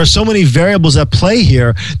there are so many variables at play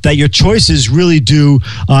here that your choices really do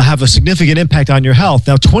have a significant impact on your health.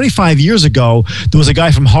 Now, 25 years ago, there was a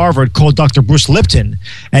guy from Harvard called Dr. Bruce Lipton.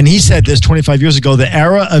 And he said this 25 years ago: the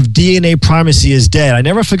era of DNA primacy is dead. I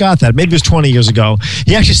never forgot that. Maybe it was 20 years ago.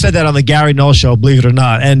 He actually said that on the Gary Null show, believe it or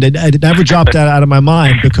not. And it never dropped that out of my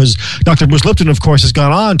mind, because Dr. Bruce Lipton, of course, has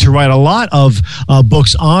gone on to write a lot of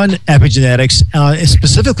books on epigenetics,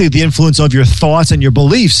 specifically the influence of your thoughts and your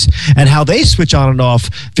beliefs and how they switch on and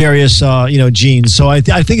off various genes. So I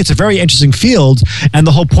think it's a very interesting field. And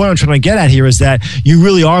the whole point I'm trying to get at here is that you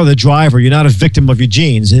really are the driver. You're not a victim of your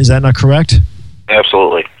genes. Is that not correct?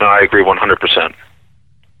 Absolutely. No, I agree 100%.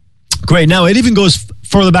 Great. Now, it even goes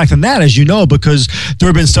further back than that, as you know, because there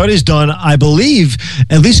have been studies done, I believe,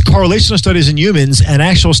 at least correlational studies in humans and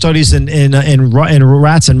actual studies in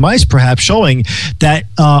rats and mice, perhaps, showing that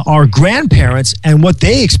our grandparents and what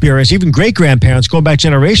they experienced, even great-grandparents, going back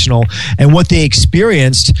generational, and what they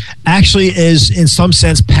experienced actually is, in some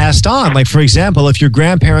sense, passed on. Like, for example, if your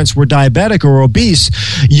grandparents were diabetic or obese,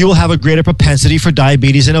 you will have a greater propensity for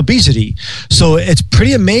diabetes and obesity. So it's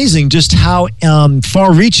pretty amazing just how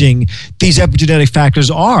far-reaching these epigenetic factors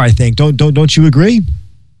are, I think. Don't you agree?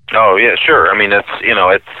 Oh, yeah, sure. I mean,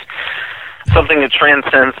 it's something that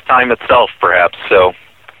transcends time itself, perhaps. So,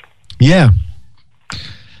 yeah,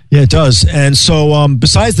 it does. And so,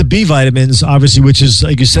 besides the B vitamins, obviously, which is,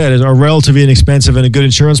 like you said, are relatively inexpensive and a good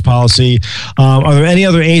insurance policy, are there any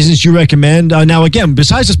other agents you recommend? Now, again,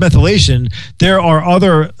 besides just methylation, there are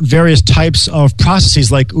other various types of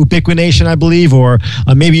processes like ubiquination, I believe, or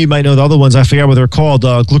maybe you might know the other ones. I forget what they're called.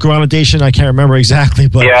 Glucuronidation. I can't remember exactly.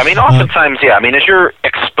 But yeah, I mean, oftentimes, I mean, as you're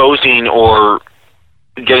exposing or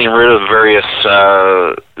getting rid of various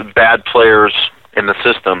bad players in the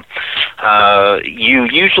system, you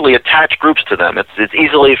usually attach groups to them. It's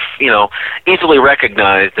easily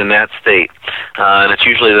recognized in that state, and it's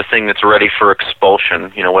usually the thing that's ready for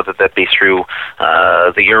expulsion. You know, whether that be through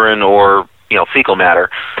the urine or fecal matter.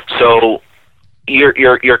 So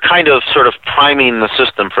you're kind of sort of priming the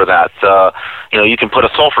system for that. You can put a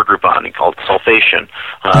sulfur group on. You call it sulfation.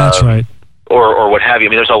 That's right. Or what have you. I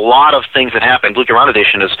mean, there's a lot of things that happen.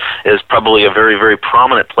 Glucuronidation is probably a very, very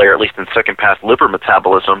prominent player, at least in second-pass liver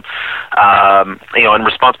metabolism, and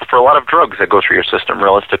responsible for a lot of drugs that go through your system,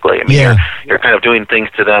 realistically. I mean, you're kind of doing things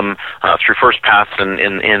to them through first pass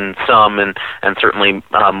in some, and certainly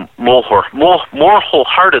more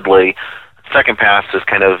wholeheartedly, second pass is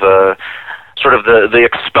kind of sort of the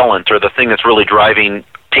expellant, or the thing that's really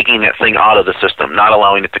taking that thing out of the system, not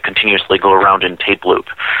allowing it to continuously go around in tape loop.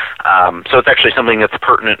 So it's actually something that's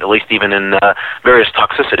pertinent, at least even in various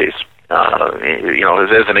toxicities,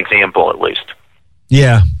 as an example, at least.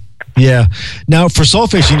 Yeah. Now, for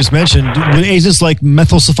sulfation, you just mentioned, would agents like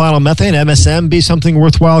methylsulfonylmethane, MSM, be something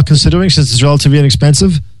worthwhile considering since it's relatively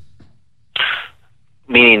inexpensive?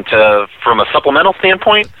 Meaning from a supplemental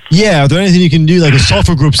standpoint? Yeah, are there anything you can do, like the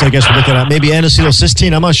sulfur groups, I guess we're looking at, maybe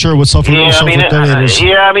N-acetylcysteine? I'm not sure what sulfur groups is.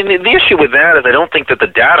 The issue with that is I don't think that the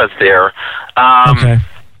data's there. Okay.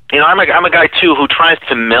 I'm a guy, too, who tries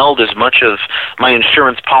to meld as much of my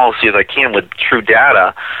insurance policy as I can with true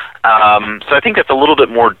data. So I think that's a little bit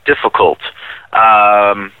more difficult.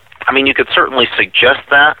 You could certainly suggest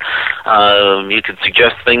that. You could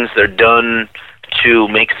suggest things that are done to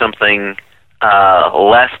make something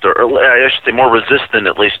less, or I should say more resistant,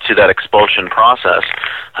 at least, to that expulsion process.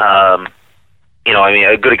 A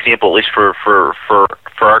good example, at least for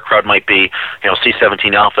our crowd, might be,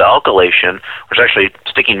 C17 alpha alkylation, which is actually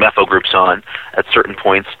sticking methyl groups on at certain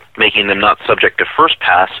points, making them not subject to first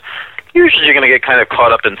pass. Usually you're going to get kind of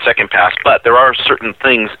caught up in second pass, but there are certain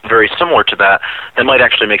things very similar to that might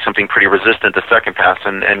actually make something pretty resistant to second pass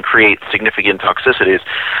and create significant toxicities.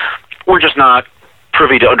 We're just not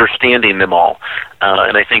privy to understanding them all.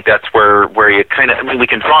 And I think that's where you kind of, we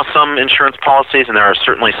can draw some insurance policies, and there are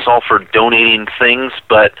certainly sulfur-donating things,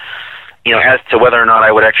 but, as to whether or not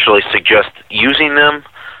I would actually suggest using them,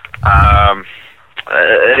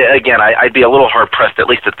 again, I'd be a little hard-pressed, at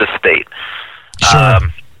least at this state. Sure.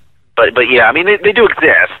 But yeah, they do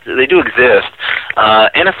exist. They do exist.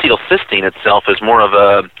 N-acetylcysteine itself is more of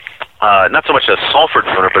a, not so much a sulfur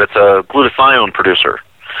donor, but it's a glutathione producer.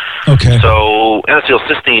 Okay. So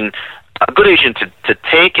N-acetylcysteine, a good agent to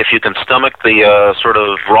take if you can stomach the sort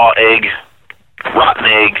of raw egg, rotten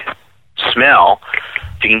egg smell.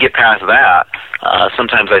 If you can get past that,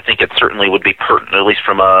 sometimes I think it certainly would be pertinent, at least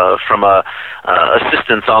from a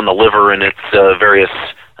assistance on the liver and its various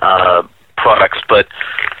products. But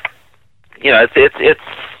it's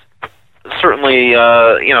certainly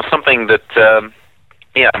something that.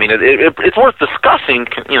 It's worth discussing,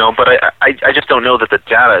 but I just don't know that the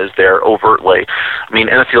data is there overtly.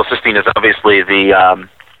 N-acetylcysteine is obviously the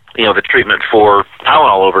treatment for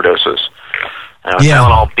Tylenol overdoses.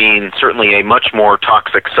 Tylenol being certainly a much more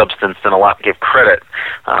toxic substance than a lot give credit,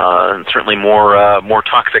 and certainly more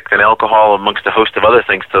toxic than alcohol amongst a host of other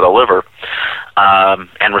things to the liver,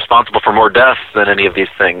 and responsible for more deaths than any of these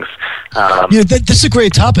things. That's a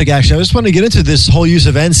great topic, actually. I just want to get into this whole use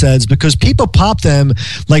of NSAIDs because people pop them,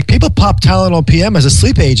 like people pop Tylenol PM as a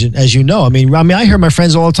sleep agent, as you know. I hear my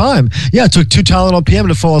friends all the time. Yeah, I took 2 Tylenol PM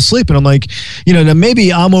to fall asleep, and I'm like, now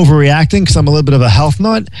maybe I'm overreacting because I'm a little bit of a health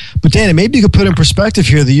nut, but Dana, maybe you could put in perspective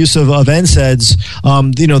here the use of NSAIDs,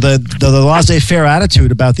 the laissez-faire attitude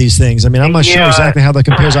about these things. I'm not sure exactly how that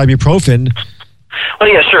compares to ibuprofen. Well,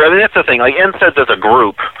 yeah, sure. That's the thing. Like NSAIDs as a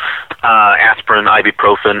group, aspirin,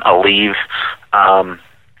 ibuprofen, Aleve,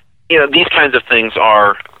 these kinds of things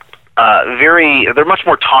are they're much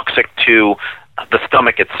more toxic to the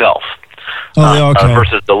stomach itself.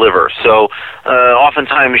 Versus the liver. So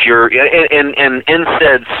oftentimes and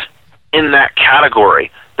NSAIDs in that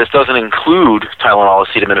category. This doesn't include Tylenol,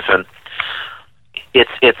 acetaminophen.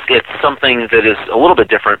 It's something that is a little bit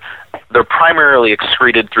different. They're primarily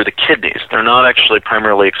excreted through the kidneys. They're not actually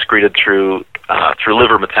primarily excreted through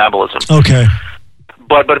liver metabolism. Okay.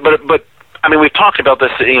 But we've talked about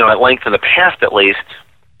this at length in the past, at least,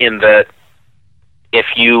 in that if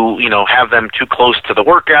you have them too close to the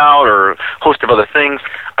workout or a host of other things,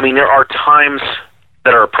 there are times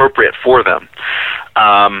that are appropriate for them.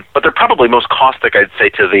 But they're probably most caustic, I'd say,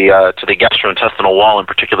 to the gastrointestinal wall, in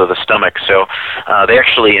particular the stomach. So they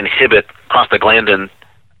actually inhibit prostaglandin,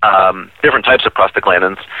 different types of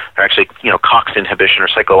prostaglandins. They're actually, COX inhibition or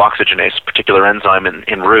cyclooxygenase, a particular enzyme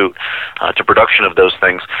in root to production of those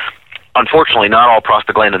things. Unfortunately, not all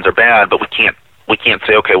prostaglandins are bad, but we can't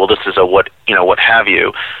say, okay, well, this is a what have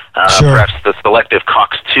you. Sure. Perhaps the selective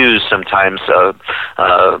COX-2s sometimes,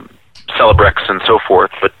 Celebrex and so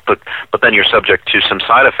forth, but then you're subject to some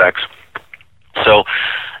side effects. So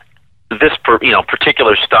this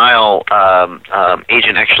particular style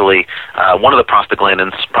agent actually, one of the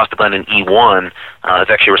prostaglandins, prostaglandin E1, is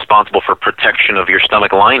actually responsible for protection of your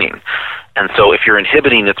stomach lining. And so if you're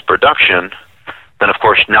inhibiting its production, then of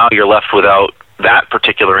course now you're left without that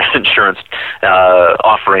particular insurance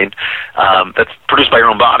offering that's produced by your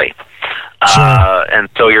own body. Sure. And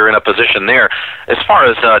so you're in a position there. As far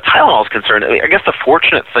as Tylenol is concerned, I guess the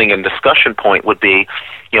fortunate thing and discussion point would be,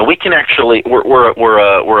 we can actually we're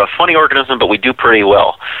a funny organism, but we do pretty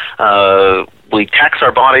well. We tax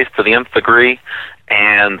our bodies to the nth degree,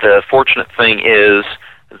 and the fortunate thing is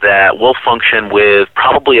that we'll function with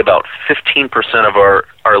probably about 15% of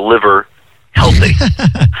our liver healthy,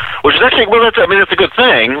 which is actually, it's a good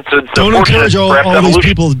thing. Don't encourage all these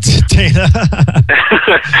people to brain.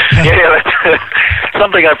 Yeah, that's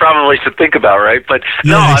something I probably should think about, right? But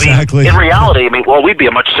no, Yeah, exactly. I mean, in reality, we'd be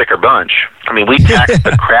a much sicker bunch. I mean, we tax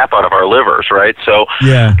the crap out of our livers, right? So,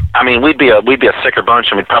 Yeah. I mean, we'd be a sicker bunch,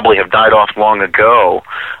 and we'd probably have died off long ago.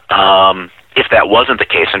 If that wasn't the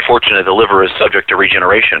case, unfortunately, the liver is subject to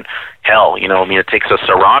regeneration. Hell, it takes a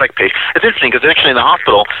cirrhotic patient. It's interesting because actually in the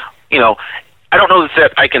hospital, I don't know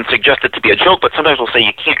that I can suggest it to be a joke, but sometimes we'll say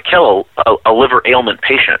you can't kill a liver ailment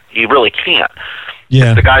patient. You really can't.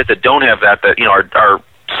 Yeah. It's the guys that don't have that are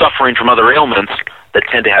suffering from other ailments that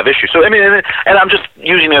tend to have issues. So, I mean, and I'm just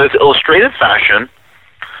using it as illustrative fashion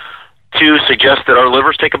to suggest that our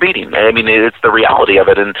livers take a beating. I mean, it's the reality of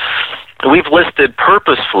it. And we've listed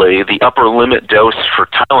purposefully the upper limit dose for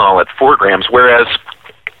Tylenol at 4 grams, whereas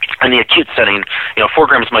in the acute setting, 4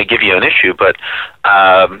 grams might give you an issue, but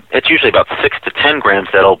it's usually about 6 to 10 grams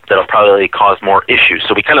that'll probably cause more issues.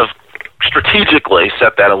 So we kind of strategically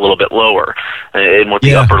set that a little bit lower in what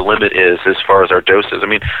the upper limit is as far as our doses. I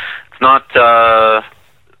mean, it's not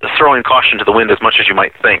throwing caution to the wind as much as you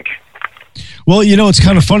might think. Well, it's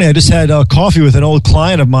kind of funny. I just had coffee with an old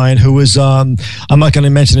client of mine who was, I'm not going to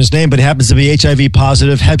mention his name, but he happens to be HIV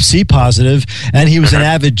positive, Hep C positive, and he was an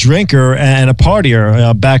avid drinker and a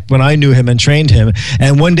partier back when I knew him and trained him.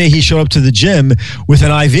 And one day he showed up to the gym with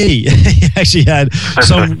an IV. He actually had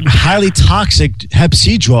some highly toxic Hep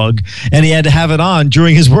C drug, and he had to have it on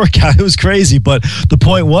during his workout. It was crazy, but the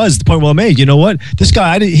point well made. You know what? This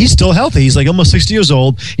guy, he's still healthy. He's like almost 60 years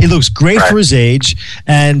old. He looks great for his age,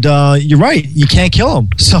 and you're right. You can't kill him.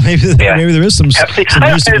 So maybe there is some news to it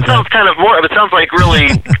sounds kind of more. It sounds like really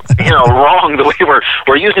wrong the way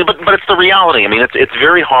we're using it, but it's the reality. I mean, it's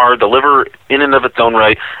very hard. The liver, in and of its own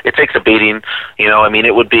right, it takes a beating. I mean,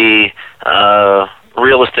 it would be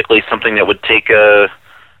realistically something that would take a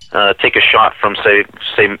shot from say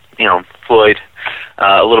Floyd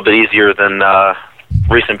a little bit easier than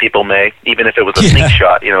recent people may, even if it was a sneak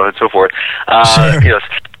shot, and so forth. Sure.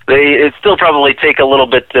 It'd still probably take a little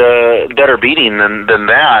bit better beating than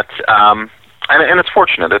that, and it's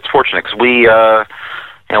fortunate. It's fortunate because we're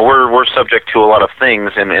subject to a lot of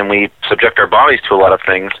things, and we subject our bodies to a lot of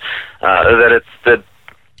things. It's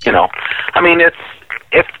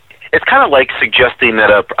kind of like suggesting that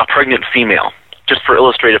a pregnant female, just for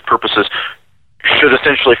illustrative purposes, should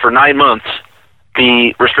essentially for 9 months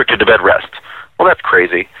be restricted to bed rest. Well, that's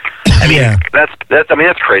crazy. I mean, that's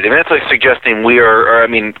crazy. I mean, that's like suggesting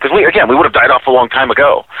because we would have died off a long time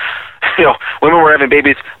ago. Women were having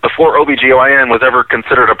babies before OBGYN was ever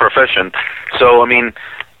considered a profession. So, I mean,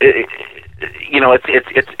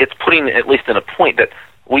 it's putting at least in a point that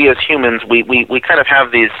we as humans, we kind of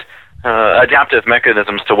have these adaptive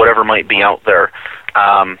mechanisms to whatever might be out there,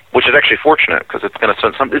 which is actually fortunate because it's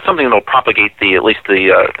something that will propagate at least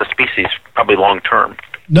the species probably long term.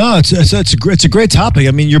 No, it's a great topic.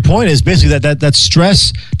 I mean, your point is basically that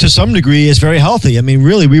stress to some degree is very healthy. I mean,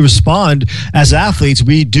 really, we respond as athletes.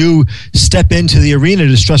 We do step into the arena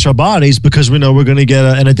to stress our bodies because we know we're going to get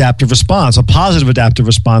an adaptive response, a positive adaptive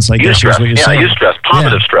response. I guess is what you're saying. Eustress,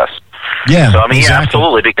 positive stress. Yeah. So I mean, exactly.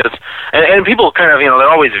 Absolutely, because and people kind of they're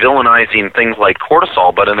always villainizing things like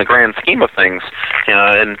cortisol, but in the grand scheme of things,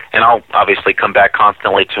 and I'll obviously come back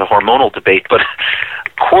constantly to hormonal debate, but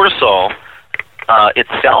cortisol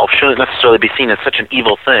itself shouldn't necessarily be seen as such an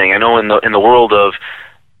evil thing. I know in the world of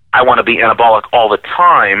I want to be anabolic all the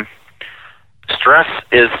time, stress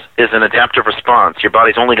is an adaptive response. Your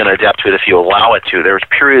body's only going to adapt to it if you allow it to. There's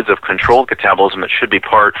periods of controlled catabolism that should be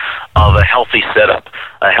part of a healthy setup,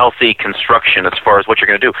 a healthy construction as far as what you're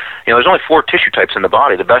going to do. There's only 4 tissue types in the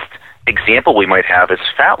body. The best example we might have is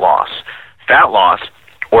fat loss. Fat loss,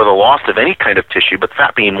 or the loss of any kind of tissue, but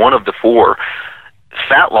fat being one of the 4.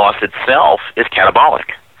 Fat loss itself is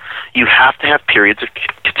catabolic. You have to have periods of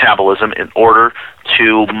catabolism in order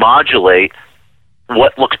to modulate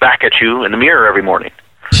what looks back at you in the mirror every morning.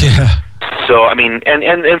 Yeah. So, I mean,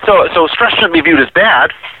 so stress shouldn't be viewed as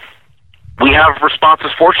bad. We have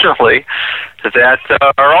responses, fortunately, that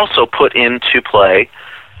are also put into play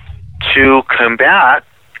to combat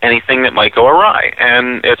anything that might go awry.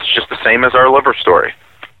 And it's just the same as our liver story.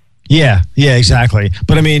 Yeah, exactly.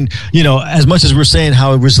 But I mean, as much as we're saying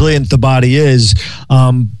how resilient the body is,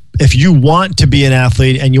 if you want to be an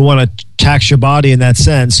athlete and you want to tax your body in that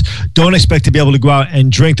sense, don't expect to be able to go out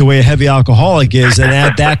and drink the way a heavy alcoholic is and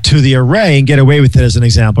add that to the array and get away with it as an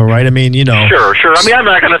example, right? I mean, Sure. I mean, I'm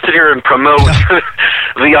not going to sit here and promote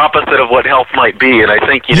the opposite of what health might be, and I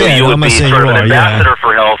think, you would be sort of an ambassador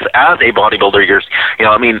for health as a bodybuilder.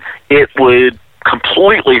 It would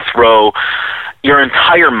completely throw your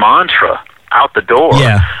entire mantra out the door.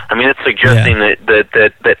 Yeah. I mean, it's suggesting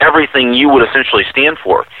that everything you would essentially stand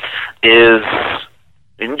for is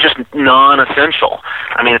just non-essential.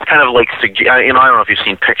 I mean, it's kind of like, I don't know if you've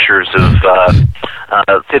seen pictures of,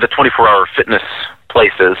 say, the 24-hour fitness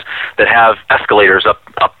places that have escalators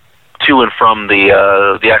up to and from the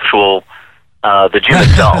actual the gym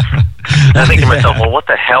itself. And I think to myself, well, what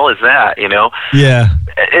the hell is that? Yeah.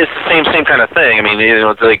 It's the same kind of thing. I mean,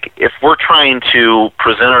 it's like if we're trying to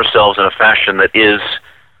present ourselves in a fashion that is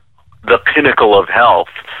the pinnacle of health,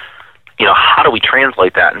 how do we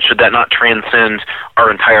translate that? And should that not transcend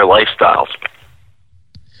our entire lifestyles?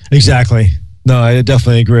 Exactly. No, I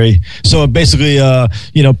definitely agree. So basically,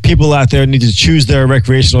 people out there need to choose their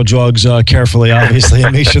recreational drugs carefully, obviously,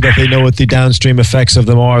 and make sure that they know what the downstream effects of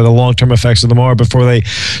them are, the long-term effects of them are before they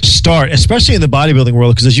start, especially in the bodybuilding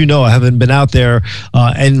world, because as you know, I haven't been out there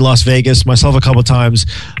in Las Vegas myself a couple of times.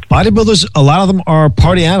 Bodybuilders, a lot of them are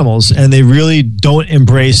party animals, and they really don't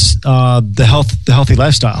embrace the healthy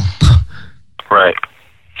lifestyle. Right.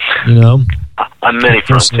 On many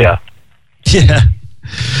fronts, yeah. Yeah.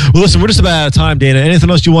 Well, listen, we're just about out of time, Dana. Anything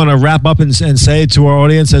else you want to wrap up and say to our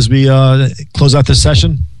audience as we close out this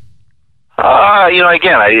session?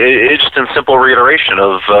 Again, it's just in simple reiteration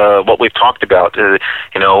of what we've talked about. This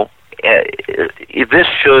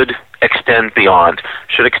should extend beyond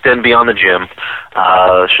the gym.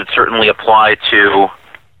 Should certainly apply to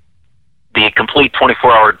the complete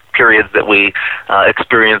 24-hour periods that we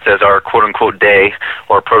experience as our quote-unquote day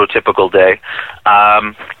or prototypical day.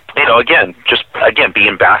 Be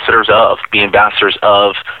ambassadors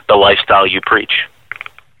of the lifestyle you preach.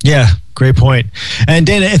 Yeah, great point. And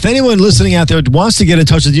Dana, if anyone listening out there wants to get in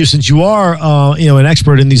touch with you, since you are an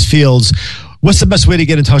expert in these fields, what's the best way to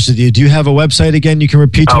get in touch with you? Do you have a website again you can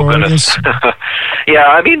repeat to our audience? Yeah,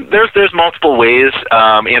 I mean, there's multiple ways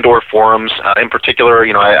and or forums. In particular,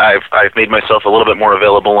 I've made myself a little bit more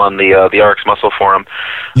available on the RX Muscle forum.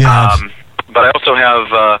 Yeah. But I also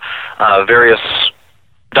have various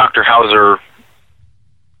Dr. Hauser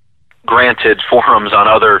granted forums on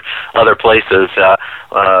other places.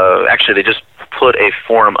 Actually, they just put a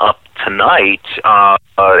forum up tonight,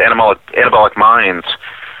 Anabolic Minds.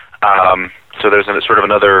 So there's sort of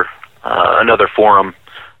another forum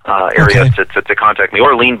area to contact me.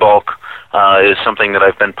 Or Lean Bulk is something that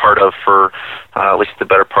I've been part of for at least the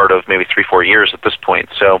better part of maybe 3-4 years at this point.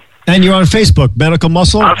 So. And you're on Facebook, Medical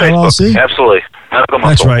Muscle on Facebook, LLC? Absolutely. Medical Muscle.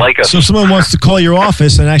 That's right. Like us. So if someone wants to call your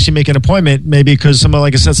office and actually make an appointment, maybe because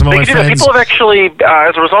like I said, some of my friends... People have actually,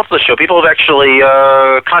 as a result of the show, people have actually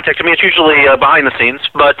contacted me. It's usually behind the scenes,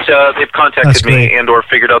 but they've contacted me and or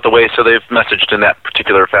figured out the way, so they've messaged in that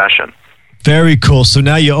particular fashion. Very cool. So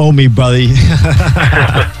now you owe me, buddy.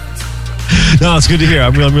 No, it's good to hear.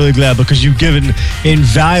 I'm really glad because you've given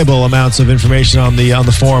invaluable amounts of information on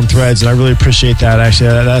the forum threads, and I really appreciate that.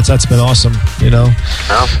 Actually, that's been awesome. Well,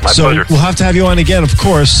 my pleasure. We'll have to have you on again, of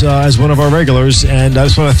course, as one of our regulars. And I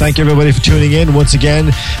just want to thank everybody for tuning in once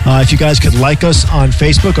again. If you guys could like us on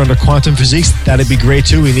Facebook under Quantum Physiques, that'd be great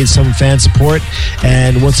too. We need some fan support.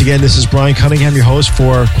 And once again, this is Brian Cunningham, your host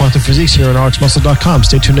for Quantum Physiques here on RxMuscle.com.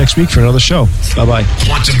 Stay tuned next week for another show. Bye bye.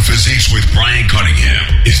 Quantum Physiques with Brian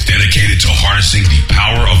Cunningham is dedicated to harnessing the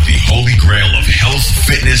power of the holy grail of health,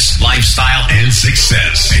 fitness, lifestyle, and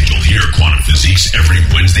success. And you'll hear Quantum Physiques every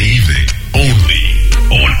Wednesday evening, only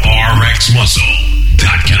on RX Muscle.